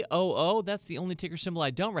 VOO, that's the only ticker symbol I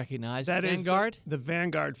don't recognize. That Vanguard? Is the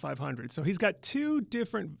Vanguard 500. So he's got 2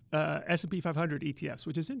 different S&P 500 ETFs,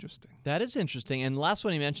 which is interesting. That is interesting. And the last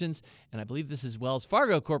one he mentions, and I believe this is Wells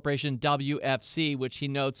Fargo Corporation, WFC, which he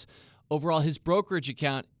notes overall his brokerage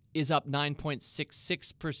account is up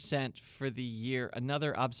 9.66% for the year.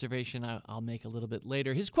 Another observation I'll make a little bit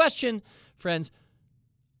later. His question, friends,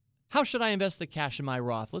 how should I invest the cash in my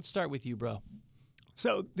Roth? Let's start with you, bro.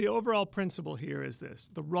 So the overall principle here is this.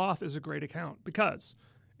 The Roth is a great account because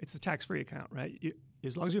it's a tax-free account, right?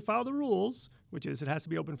 As long as you follow the rules, which is it has to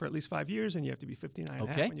be open for at least 5 years and you have to be 59 and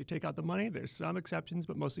a half when you take out the money. There's some exceptions,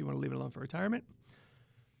 but mostly you want to leave it alone for retirement.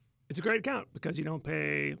 It's a great account because you don't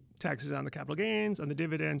pay taxes on the capital gains, on the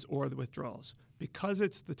dividends, or the withdrawals. Because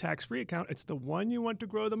it's the tax-free account, it's the one you want to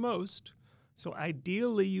grow the most. So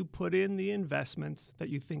ideally, you put in the investments that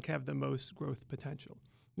you think have the most growth potential.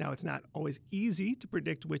 Now, it's not always easy to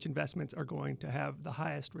predict which investments are going to have the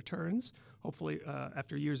highest returns. Hopefully,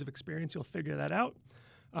 after years of experience, you'll figure that out.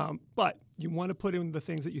 But you want to put in the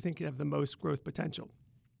things that you think have the most growth potential.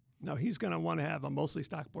 Now, he's going to want to have a mostly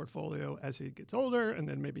stock portfolio as he gets older and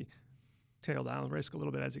then maybe tail down the risk a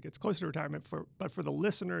little bit as he gets closer to retirement. But for the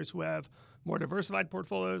listeners who have more diversified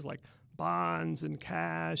portfolios like bonds and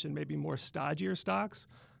cash and maybe more stodgier stocks,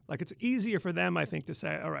 like it's easier for them, I think, to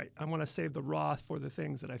say, all right, I want to save the Roth for the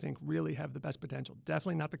things that I think really have the best potential.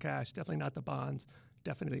 Definitely not the cash, definitely not the bonds,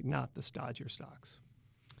 definitely not the stodgier stocks.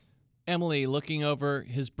 Emily, looking over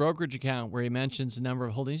his brokerage account where he mentions the number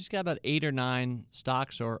of holdings, he's got about 8 or 9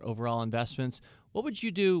 stocks or overall investments. What would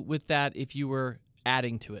you do with that if you were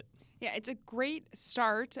adding to it? Yeah, it's a great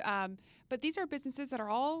start, but these are businesses that are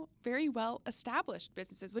all very well-established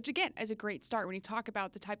businesses, which, again, is a great start when you talk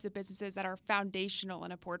about the types of businesses that are foundational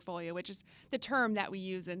in a portfolio, which is the term that we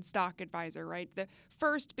use in Stock Advisor, right? The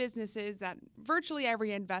first businesses that virtually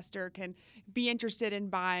every investor can be interested in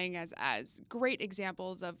buying as great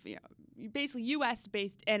examples of, basically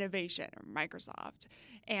U.S.-based innovation. Microsoft,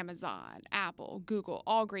 Amazon, Apple, Google,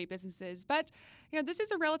 all great businesses. But this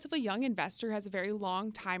is a relatively young investor, has a very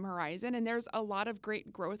long time horizon, and there's a lot of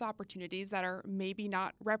great growth opportunities that are maybe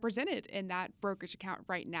not represented in that brokerage account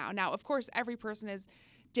right now. Now, of course, every person is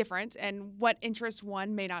different, and what interests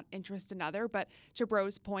one may not interest another. But to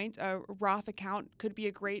Bro's point, a Roth account could be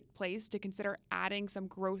a great place to consider adding some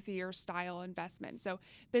growthier style investment. So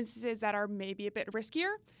businesses that are maybe a bit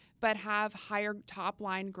riskier, but have higher top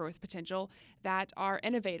line growth potential, that are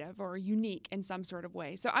innovative or unique in some sort of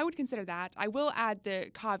way. So I would consider that. I will add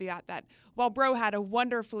the caveat that while Bro had a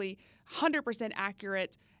wonderfully 100%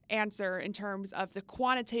 accurate answer in terms of the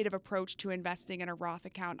quantitative approach to investing in a Roth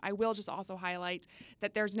account, I will just also highlight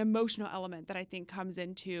that there's an emotional element that I think comes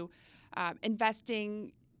into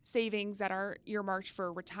investing savings that are earmarked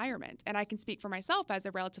for retirement. And I can speak for myself as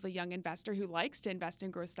a relatively young investor who likes to invest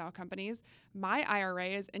in growth style companies. My IRA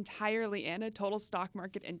is entirely in a total stock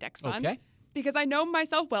market index fund. Okay. Because I know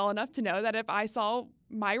myself well enough to know that if I saw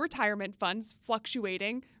my retirement funds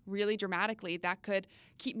fluctuating really dramatically, that could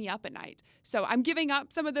keep me up at night. So I'm giving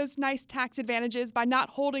up some of those nice tax advantages by not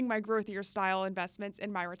holding my growthier style investments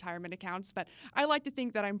in my retirement accounts. But I like to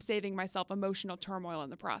think that I'm saving myself emotional turmoil in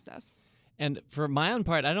the process. And for my own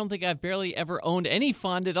part, I don't think I've barely ever owned any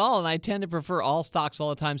fund at all, and I tend to prefer all stocks all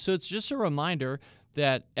the time. So it's just a reminder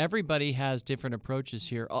that everybody has different approaches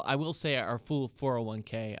here. I will say our full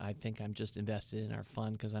 401k, I think I'm just invested in our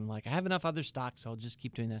fund because I'm like, I have enough other stocks, so I'll just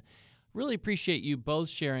keep doing that. Really appreciate you both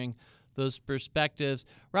sharing those perspectives.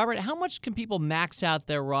 Robert, how much can people max out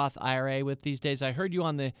their Roth IRA with these days? I heard you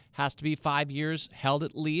on the has to be 5 years, held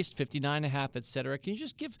at least, 59.5, et cetera. Can you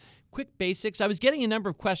just give quick basics? I was getting a number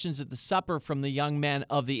of questions at the supper from the young men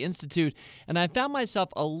of the Institute, and I found myself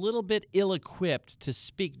a little bit ill-equipped to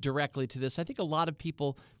speak directly to this. I think a lot of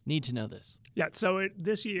people need to know this. Yeah, so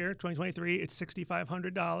this year, 2023, it's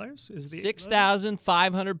 $6,500. Is the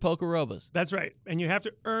 6,500 Pokerobas. That's right, and you have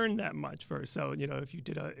to earn that much first. So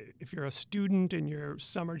if you're a student and your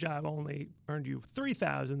summer job only earned you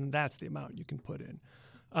 $3,000, that's the amount you can put in.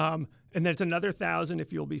 And then it's another $1,000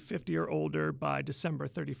 if you'll be 50 or older by December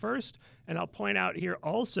 31st. And I'll point out here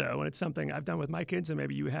also, and it's something I've done with my kids, and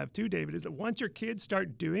maybe you have too, David, is that once your kids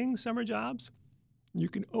start doing summer jobs, you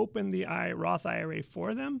can open the Roth IRA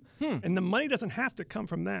for them, and the money doesn't have to come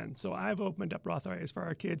from them. So I've opened up Roth IRAs for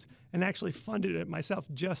our kids and actually funded it myself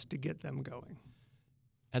just to get them going.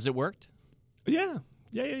 Has it worked? Yeah.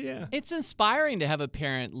 It's inspiring to have a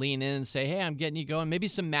parent lean in and say, hey, I'm getting you going. Maybe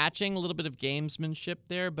some matching, a little bit of gamesmanship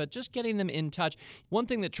there, but just getting them in touch. One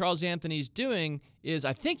thing that Charles Anthony's doing is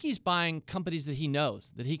I think he's buying companies that he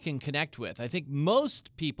knows, that he can connect with. I think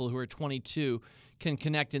most people who are 22 can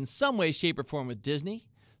connect in some way, shape, or form with Disney,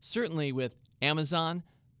 certainly with Amazon,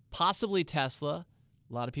 possibly Tesla,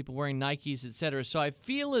 a lot of people wearing Nikes, et cetera. So I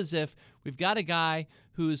feel as if we've got a guy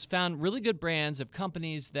who's found really good brands of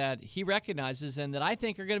companies that he recognizes and that I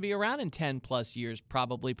think are going to be around in 10 plus years,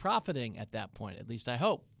 probably profiting at that point. At least I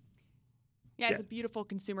hope. Yeah, it's a beautiful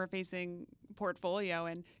consumer-facing portfolio.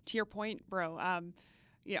 And to your point, Bro,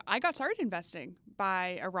 I got started investing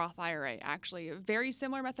by a Roth IRA, actually. A very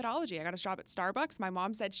similar methodology. I got a job at Starbucks. My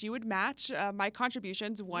mom said she would match my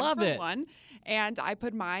contributions one for one. And I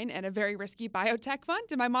put mine in a very risky biotech fund,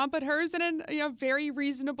 and my mom put hers in a very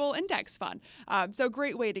reasonable index fund. So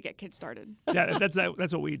great way to get kids started. Yeah,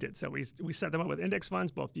 that's what we did. So we set them up with index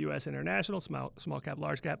funds, both U.S. international, small cap,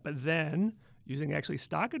 large cap, but then using actually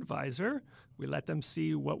Stock Advisor, we let them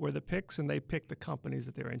see what were the picks, and they picked the companies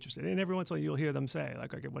that they were interested in. And every once in a while, you'll hear them say,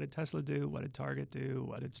 like, okay, what did Tesla do? What did Target do?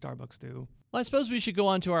 What did Starbucks do? Well, I suppose we should go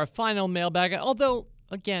on to our final mailbag. Although,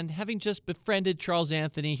 again, having just befriended Charles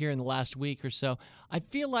Anthony here in the last week or so, I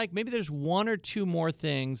feel like maybe there's one or two more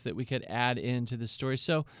things that we could add into the story.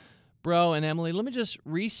 So, Bro and Emily, let me just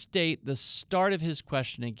restate the start of his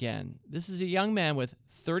question again. This is a young man with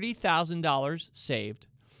 $30,000 saved,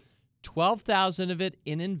 $12,000 of it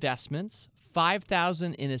in investments,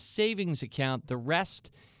 $5,000 in a savings account, the rest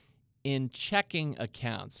in checking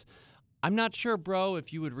accounts. I'm not sure, Bro,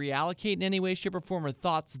 if you would reallocate in any way, shape, or form, or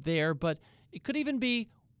thoughts there, but it could even be,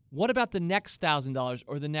 what about the next $1,000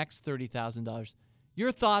 or the next $30,000?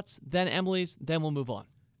 Your thoughts, then Emily's, then we'll move on.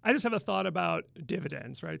 I just have a thought about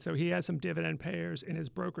dividends, right? So he has some dividend payers in his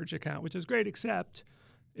brokerage account, which is great, except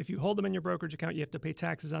if you hold them in your brokerage account, you have to pay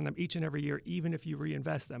taxes on them each and every year, even if you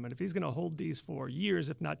reinvest them. And if he's going to hold these for years,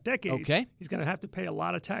 if not decades, he's going to have to pay a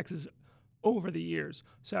lot of taxes over the years.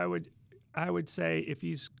 So I would say if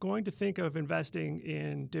he's going to think of investing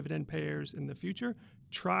in dividend payers in the future,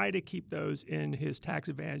 try to keep those in his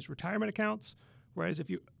tax-advantaged retirement accounts. Whereas if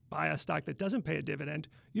you buy a stock that doesn't pay a dividend,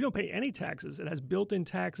 you don't pay any taxes. It has built-in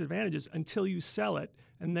tax advantages until you sell it,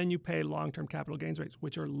 and then you pay long-term capital gains rates,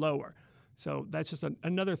 which are lower. So that's just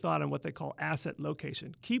another thought on what they call asset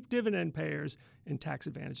location. Keep dividend payers in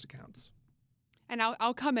tax-advantaged accounts. And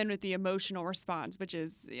I'll come in with the emotional response, which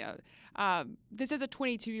is, this is a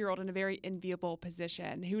 22-year-old in a very enviable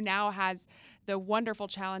position who now has the wonderful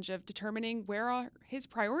challenge of determining where are his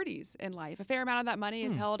priorities in life. A fair amount of that money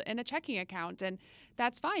is held in a checking account, and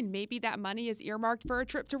that's fine. Maybe that money is earmarked for a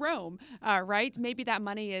trip to Rome, right? Maybe that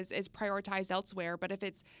money is prioritized elsewhere. But if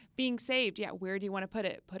it's being saved, where do you want to put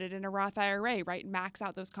it? Put it in a Roth IRA, right? Max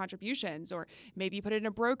out those contributions. Or maybe you put it in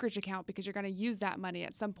a brokerage account because you're going to use that money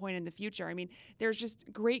at some point in the future. I mean, there's just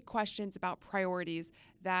great questions about priorities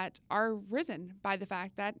that are risen by the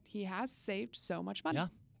fact that he has saved so much money. Yeah.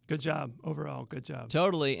 Good job. Overall, good job.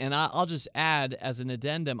 Totally. And I'll just add as an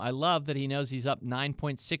addendum, I love that he knows he's up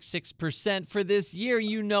 9.66% for this year.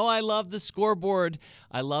 You know I love the scoreboard.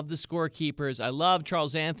 I love the scorekeepers. I love,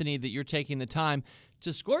 Charles Anthony, that you're taking the time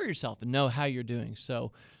to score yourself and know how you're doing.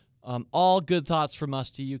 So all good thoughts from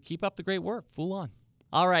us to you. Keep up the great work. Fool on.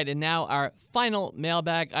 All right, and now our final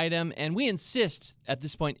mailbag item, and we insist at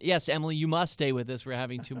this point, yes, Emily, you must stay with us. We're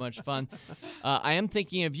having too much fun. I am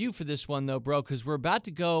thinking of you for this one, though, bro, because we're about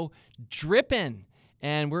to go dripping,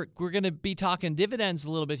 and we're going to be talking dividends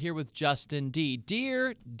a little bit here with Justin D.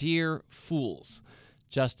 Dear fools.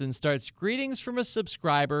 Justin starts, greetings from a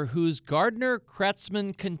subscriber whose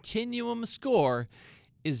Gardner-Kretzmann continuum score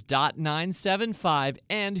is .975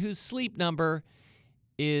 and whose sleep number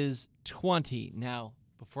is 20. Now,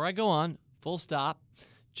 before I go on, full stop,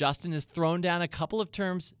 Justin has thrown down a couple of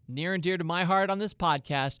terms near and dear to my heart on this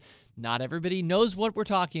podcast. Not everybody knows what we're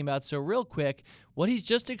talking about, so real quick, what he's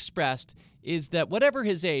just expressed is that whatever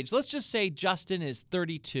his age, let's just say Justin is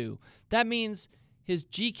 32. That means his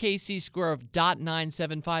GKC score of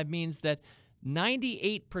 .975 means that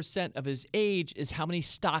 98% of his age is how many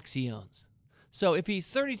stocks he owns. So if he's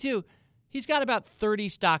 32, he's got about 30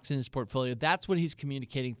 stocks in his portfolio. That's what he's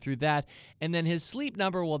communicating through that. And then his sleep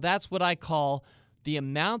number, well, that's what I call the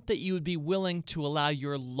amount that you would be willing to allow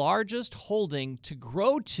your largest holding to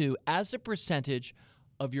grow to as a percentage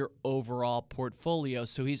of your overall portfolio.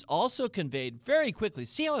 So he's also conveyed very quickly,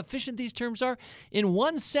 see how efficient these terms are? In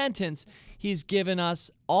one sentence, he's given us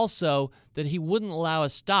also that he wouldn't allow a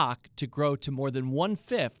stock to grow to more than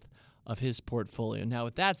 1/5 of his portfolio. Now,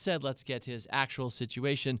 with that said, let's get to his actual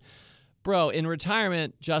situation. Bro, in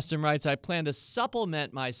retirement, Justin writes, I plan to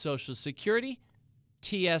supplement my Social Security,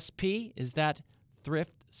 TSP. Is that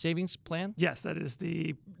Thrift Savings Plan? Yes, that is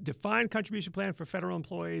the defined contribution plan for federal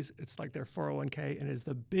employees. It's like their 401k and is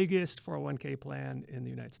the biggest 401k plan in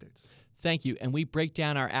the United States. Thank you. And we break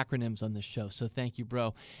down our acronyms on this show, so thank you,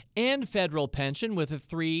 bro. And federal pension with a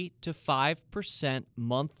 3 to 5%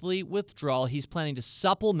 monthly withdrawal. He's planning to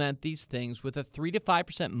supplement these things with a 3 to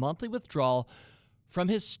 5% monthly withdrawal from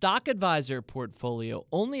his stock advisor portfolio.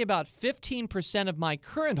 Only about 15% of my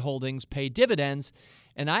current holdings pay dividends,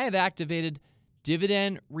 and I have activated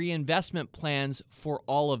dividend reinvestment plans for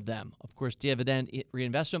all of them. Of course, dividend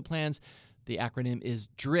reinvestment plans, the acronym is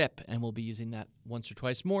DRIP, and we'll be using that once or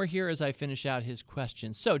twice more here as I finish out his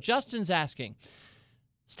question. So Justin's asking,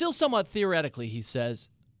 still somewhat theoretically, he says,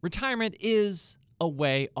 retirement is a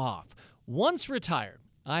way off. Once retired,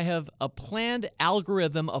 I have a planned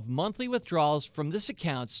algorithm of monthly withdrawals from this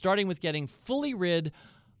account, starting with getting fully rid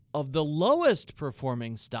of the lowest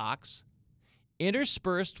performing stocks,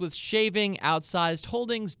 interspersed with shaving outsized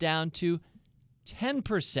holdings down to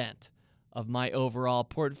 10% of my overall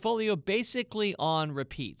portfolio, basically on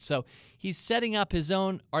repeat. So he's setting up his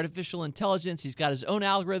own artificial intelligence. He's got his own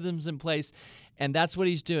algorithms in place, and that's what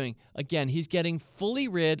he's doing. Again, he's getting fully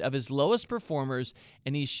rid of his lowest performers,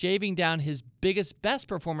 and he's shaving down his best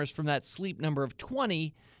performers from that sleep number of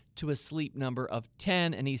 20 to a sleep number of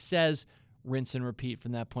 10, and he says rinse and repeat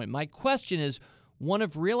from that point. My question is one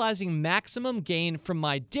of realizing maximum gain from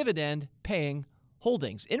my dividend-paying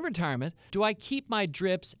holdings. In retirement, do I keep my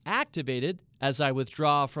DRIPs activated as I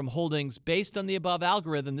withdraw from holdings based on the above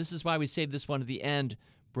algorithm? This is why we saved this one to the end,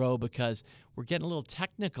 bro, because we're getting a little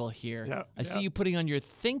technical here. Yeah, I see you putting on your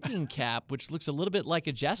thinking cap, which looks a little bit like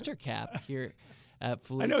a jester cap here at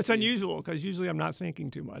Foolish. I know it's unusual because usually I'm not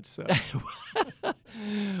thinking too much. So,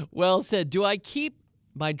 well said. Do I keep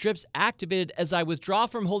my DRIPs activated as I withdraw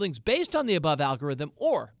from holdings based on the above algorithm,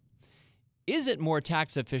 or is it more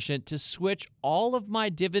tax efficient to switch all of my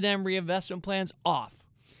dividend reinvestment plans off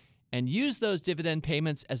and use those dividend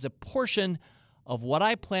payments as a portion of what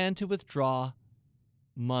I plan to withdraw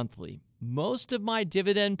monthly? Most of my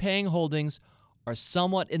dividend-paying holdings are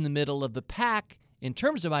somewhat in the middle of the pack in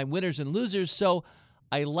terms of my winners and losers, so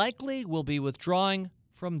I likely will be withdrawing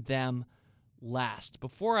from them last.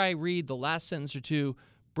 Before I read the last sentence or two,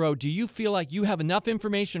 bro, do you feel like you have enough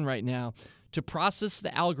information right now to process the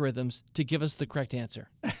algorithms to give us the correct answer?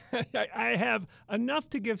 I have enough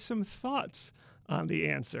to give some thoughts on the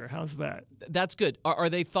answer. How's that? That's good. Are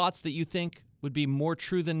they thoughts that you think would be more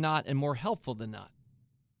true than not and more helpful than not?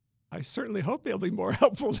 I certainly hope they'll be more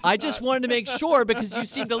helpful than I just wanted to make sure because you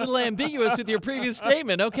seemed a little ambiguous with your previous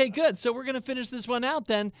statement. Okay, good. So we're going to finish this one out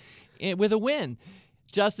then with a win.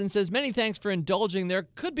 Justin says, many thanks for indulging. There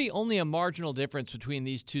could be only a marginal difference between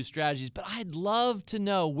these two strategies, but I'd love to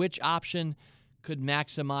know which option could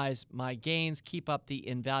maximize my gains. Keep up the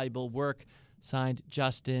invaluable work. Signed,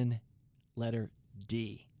 Justin, letter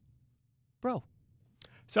D. Bro.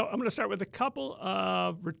 So I'm going to start with a couple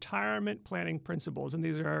of retirement planning principles, and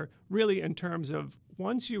these are really in terms of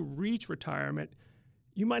once you reach retirement,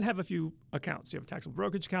 you might have a few accounts. You have a taxable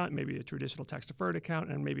brokerage account, maybe a traditional tax-deferred account,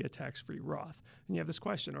 and maybe a tax-free Roth. And you have this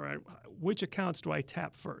question, all right, which accounts do I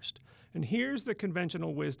tap first? And here's the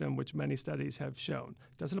conventional wisdom, which many studies have shown.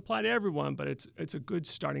 It doesn't apply to everyone, but it's a good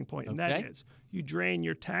starting point, and that is you drain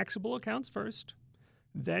your taxable accounts first,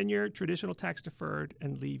 then your traditional tax-deferred,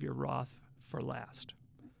 and leave your Roth for last.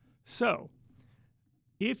 So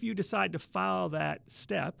if you decide to follow that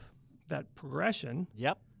step, that progression,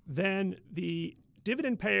 then the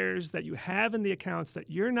dividend payers that you have in the accounts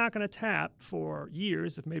that you're not going to tap for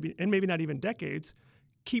years, maybe not even decades,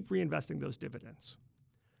 keep reinvesting those dividends.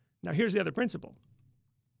 Now, here's the other principle.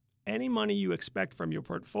 Any money you expect from your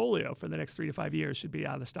portfolio for the next 3 to 5 years should be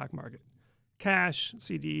out of the stock market. Cash,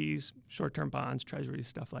 CDs, short-term bonds, treasuries,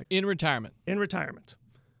 stuff like that. In retirement. In retirement.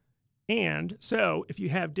 And so if you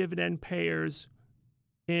have dividend payers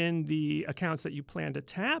in the accounts that you plan to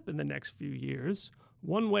tap in the next few years,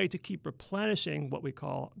 one way to keep replenishing what we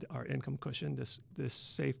call our income cushion, this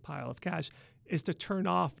safe pile of cash, is to turn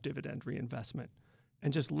off dividend reinvestment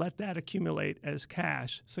and just let that accumulate as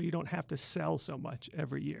cash so you don't have to sell so much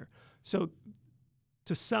every year. So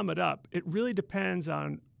to sum it up, it really depends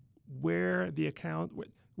on where the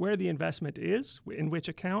investment is, in which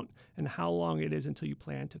account, and how long it is until you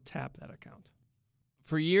plan to tap that account.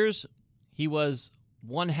 For years, he was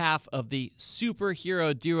one half of the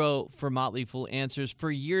superhero duo for Motley Fool Answers. For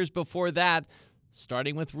years before that,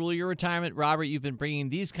 starting with Rule Your Retirement, Robert, you've been bringing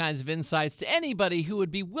these kinds of insights to anybody who would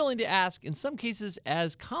be willing to ask, in some cases,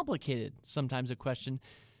 as complicated, sometimes a question,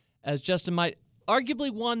 as Justin might. Arguably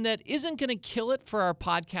one that isn't going to kill it for our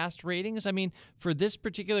podcast ratings. I mean, for this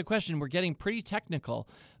particular question, we're getting pretty technical.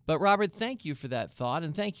 But Robert, thank you for that thought,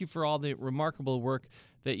 and thank you for all the remarkable work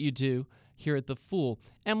that you do here at The Fool.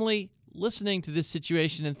 Emily, listening to this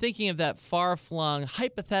situation and thinking of that far-flung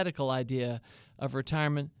hypothetical idea of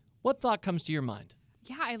retirement, what thought comes to your mind?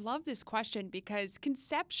 Yeah, I love this question because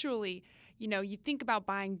conceptually, you think about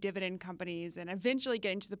buying dividend companies and eventually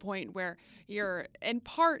getting to the point where you're in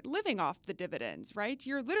part living off the dividends, right?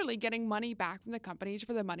 You're literally getting money back from the companies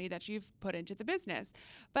for the money that you've put into the business.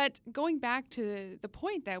 But going back to the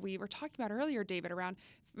point that we were talking about earlier, David, around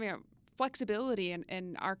flexibility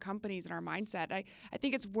in our companies and our mindset, I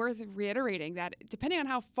think it's worth reiterating that depending on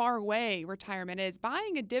how far away retirement is,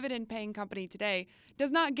 buying a dividend-paying company today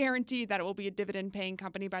does not guarantee that it will be a dividend-paying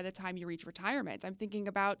company by the time you reach retirement. I'm thinking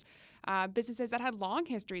about businesses that had long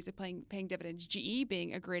histories of paying dividends, GE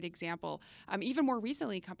being a great example. Even more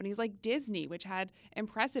recently, companies like Disney, which had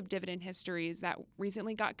impressive dividend histories that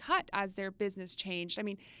recently got cut as their business changed. I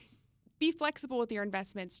mean, be flexible with your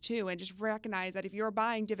investments too, and just recognize that if you're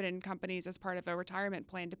buying dividend companies as part of a retirement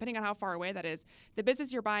plan, depending on how far away that is, the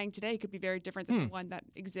business you're buying today could be very different than the one that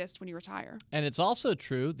exists when you retire. And it's also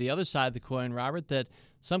true, the other side of the coin, Robert, that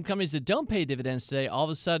some companies that don't pay dividends today all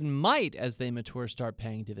of a sudden might, as they mature, start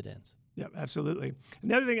paying dividends. Yeah, absolutely.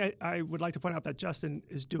 And the other thing I would like to point out that Justin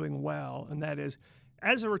is doing well, and that is,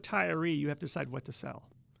 as a retiree, you have to decide what to sell.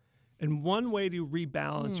 And one way to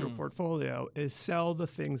rebalance your portfolio is sell the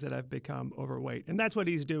things that have become overweight. And that's what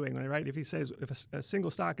he's doing, right? If he says, if a single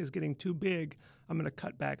stock is getting too big, I'm going to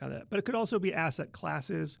cut back on that. But it could also be asset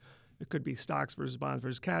classes. It could be stocks versus bonds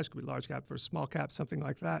versus cash. It could be large cap versus small cap, something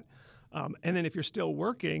like that. And then if you're still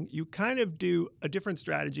working, you kind of do a different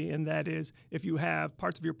strategy, and that is if you have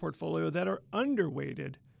parts of your portfolio that are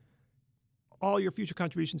underweighted, all your future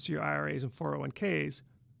contributions to your IRAs and 401ks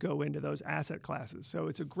go into those asset classes. So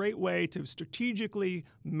it's a great way to strategically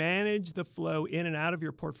manage the flow in and out of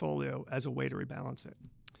your portfolio as a way to rebalance it.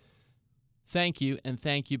 Thank you, and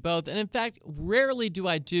thank you both. And in fact, rarely do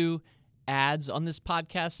I do ads on this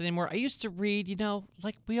podcast anymore. I used to read,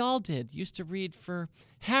 like we all did, used to read for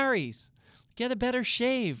Harry's, get a better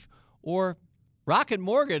shave, or Rocket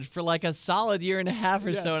Mortgage for like a solid year and a half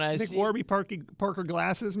or so. And I think Warby Parker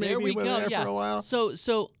Glasses maybe were there for a while.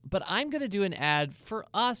 But I'm going to do an ad for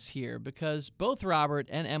us here because both Robert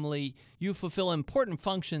and Emily, you fulfill important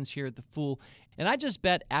functions here at The Fool. And I just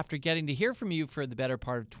bet after getting to hear from you for the better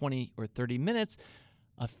part of 20 or 30 minutes,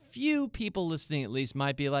 a few people listening at least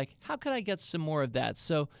might be like, how can I get some more of that?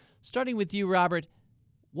 So starting with you, Robert,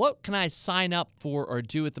 what can I sign up for or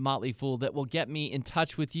do at The Motley Fool that will get me in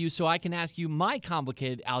touch with you so I can ask you my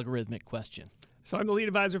complicated algorithmic question? So I'm the lead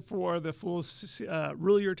advisor for The Fool's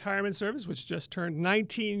Rule Your Retirement Service, which just turned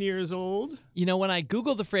 19 years old. You know, when I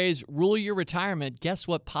Google the phrase Rule Your Retirement, guess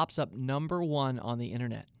what pops up number one on the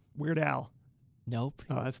internet? Weird Al. Nope.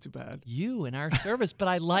 Oh, that's too bad. You in our service, but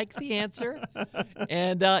I like the answer.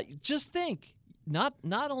 And just think, not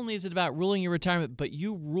only is it about ruling your retirement, but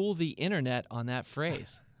you rule the internet on that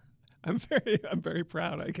phrase. I'm very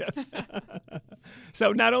proud, I guess.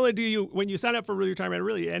 So not only do you, when you sign up for Rule Your Retirement,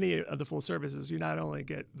 really any of the Fool services, you not only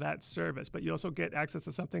get that service, but you also get access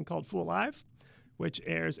to something called Fool Live, which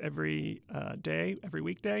airs every day, every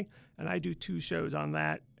weekday. And I do 2 shows on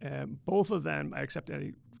that. Both of them, I accept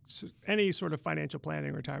any sort of financial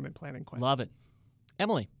planning, retirement planning question. Love it.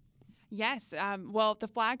 Emily. Yes. Well, the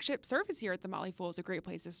flagship service here at the Motley Fool is a great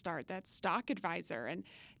place to start. That's Stock Advisor. And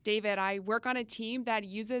David, I work on a team that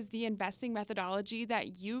uses the investing methodology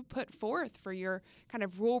that you put forth for your kind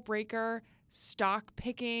of rule breaker, stock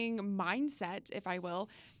picking mindset, if I will,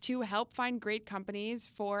 to help find great companies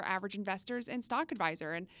for average investors in Stock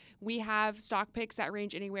Advisor. And we have stock picks that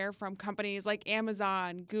range anywhere from companies like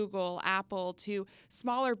Amazon, Google, Apple, to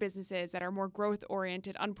smaller businesses that are more growth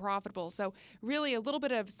oriented, unprofitable. So really a little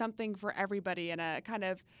bit of something for everybody and a kind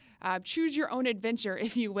of choose your own adventure,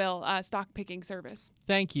 if you will, stock picking service.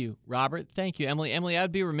 Thank you, Robert. Thank you, Emily. Emily,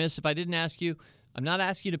 I'd be remiss if I didn't ask you, I'm not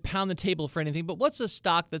asking you to pound the table for anything, but what's a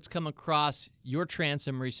stock that's come across your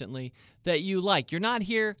transom recently that you like? You're not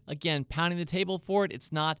here, again, pounding the table for it.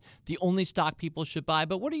 It's not the only stock people should buy,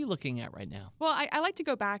 but what are you looking at right now? Well, I like to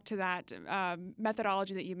go back to that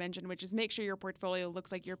methodology that you mentioned, which is make sure your portfolio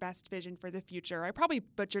looks like your best vision for the future. I probably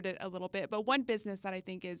butchered it a little bit, but one business that I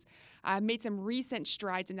think is made some recent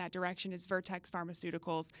strides in that direction is Vertex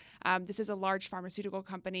Pharmaceuticals. This is a large pharmaceutical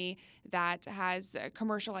company that has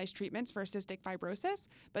commercialized treatments for cystic fibrosis,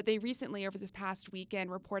 but they recently, over this past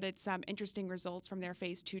weekend, reported some interesting results from their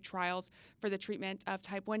phase 2 trials for the treatment of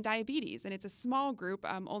type 1 diabetes. And it's a small group,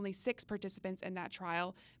 only 6 participants in that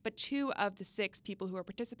trial, but 2 of the 6 people who are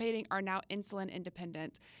participating are now insulin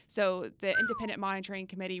independent. So the independent monitoring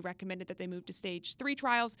committee recommended that they move to stage 3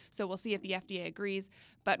 trials, so we'll see if the FDA agrees.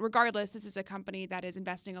 But regardless, this is a company that is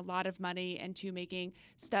investing a lot of money into making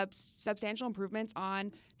substantial improvements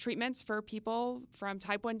on treatments for people from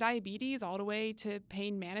type 1 diabetes all the way to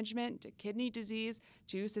pain management, to kidney disease,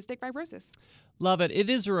 to cystic fibrosis. Love it. It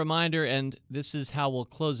is a reminder, and this is how we'll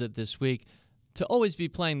close it this week, to always be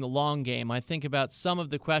playing the long game. I think about some of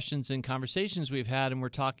the questions and conversations we've had, and we're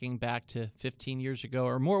talking back to 15 years ago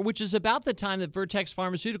or more, which is about the time that Vertex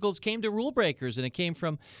Pharmaceuticals came to Rule Breakers, and it came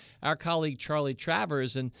from our colleague Charlie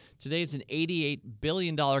Travers, and today it's an $88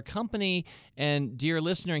 billion company. And dear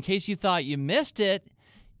listener, in case you thought you missed it,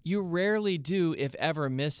 you rarely do, if ever,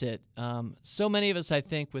 miss it. So many of us, I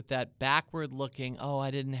think, with that backward-looking, I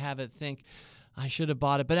didn't have it, think, I should have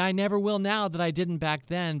bought it, but I never will now that I didn't back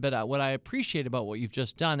then. But what I appreciate about what you've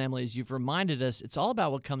just done, Emily, is you've reminded us it's all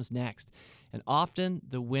about what comes next. And often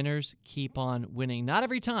the winners keep on winning. Not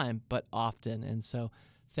every time, but often. And so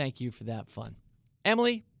thank you for that fun.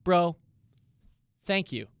 Emily, bro,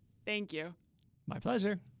 thank you. Thank you. My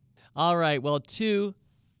pleasure. All right. Well, 2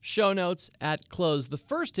 show notes at close. The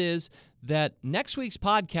first is that next week's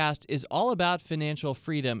podcast is all about financial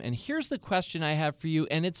freedom. And here's the question I have for you,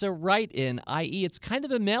 and it's a write-in, i.e. it's kind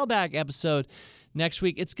of a mailbag episode next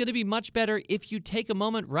week. It's going to be much better if you take a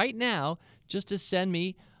moment right now just to send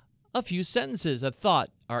me a few sentences, a thought.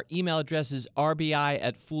 Our email address is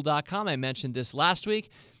rbi@fool.com. I mentioned this last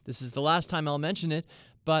week. This is the last time I'll mention it.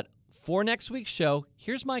 But for next week's show,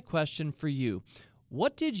 here's my question for you.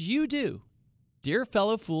 What did you do, dear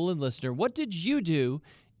fellow fool and listener, what did you do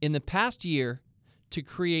in the past year to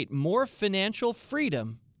create more financial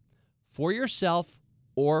freedom for yourself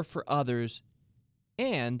or for others?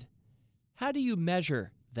 And how do you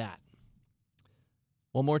measure that?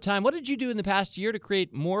 One more time, what did you do in the past year to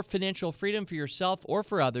create more financial freedom for yourself or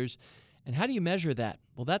for others? And how do you measure that?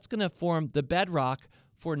 Well, that's going to form the bedrock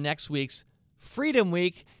for next week's Freedom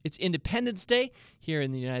Week. It's Independence Day here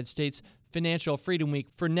in the United States, Financial Freedom Week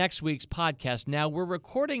for next week's podcast. Now, we're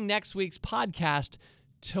recording next week's podcast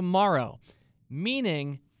tomorrow,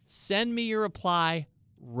 meaning send me your reply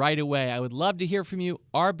right away. I would love to hear from you.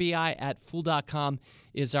 RBI@fool.com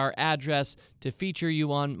is our address to feature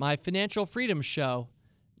you on my Financial Freedom Show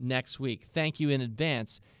next week. Thank you in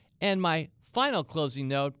advance. And my final closing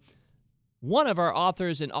note, one of our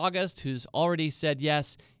authors in August who's already said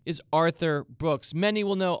yes is Arthur Brooks. Many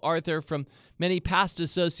will know Arthur from many past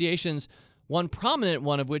associations, one prominent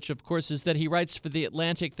one of which, of course, is that he writes for The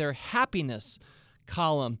Atlantic, their happiness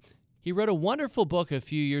column. He wrote a wonderful book a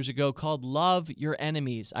few years ago called Love Your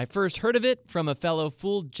Enemies. I first heard of it from a fellow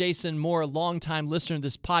Fool, Jason Moore, longtime listener to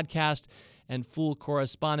this podcast and Fool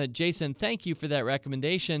correspondent. Jason, thank you for that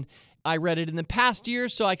recommendation. I read it in the past year,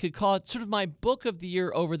 so I could call it sort of my book of the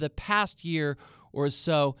year over the past year or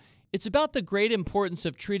so. It's about the great importance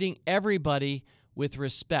of treating everybody with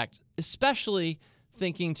respect, especially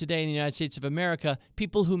thinking today in the United States of America,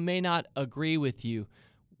 people who may not agree with you.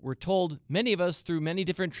 We're told, many of us, through many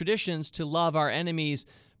different traditions, to love our enemies.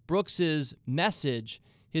 Brooks's message,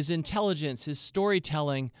 his intelligence, his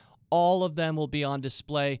storytelling, all of them will be on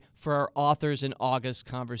display for our Authors in August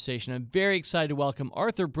conversation. I'm very excited to welcome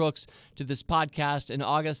Arthur Brooks to this podcast in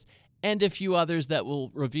August and a few others that we'll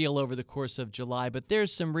reveal over the course of July. But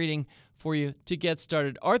there's some reading for you to get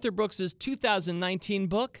started. Arthur Brooks's 2019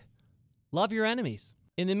 book, Love Your Enemies.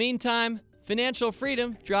 In the meantime, financial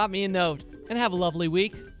freedom, drop me a note, and have a lovely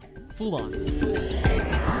week. Fool on.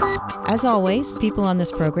 As always, people on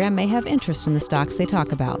this program may have interest in the stocks they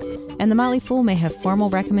talk about, and the Motley Fool may have formal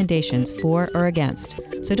recommendations for or against,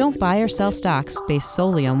 so don't buy or sell stocks based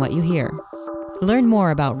solely on what you hear. Learn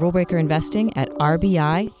more about rule breaker investing at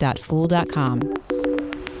rbi.fool.com.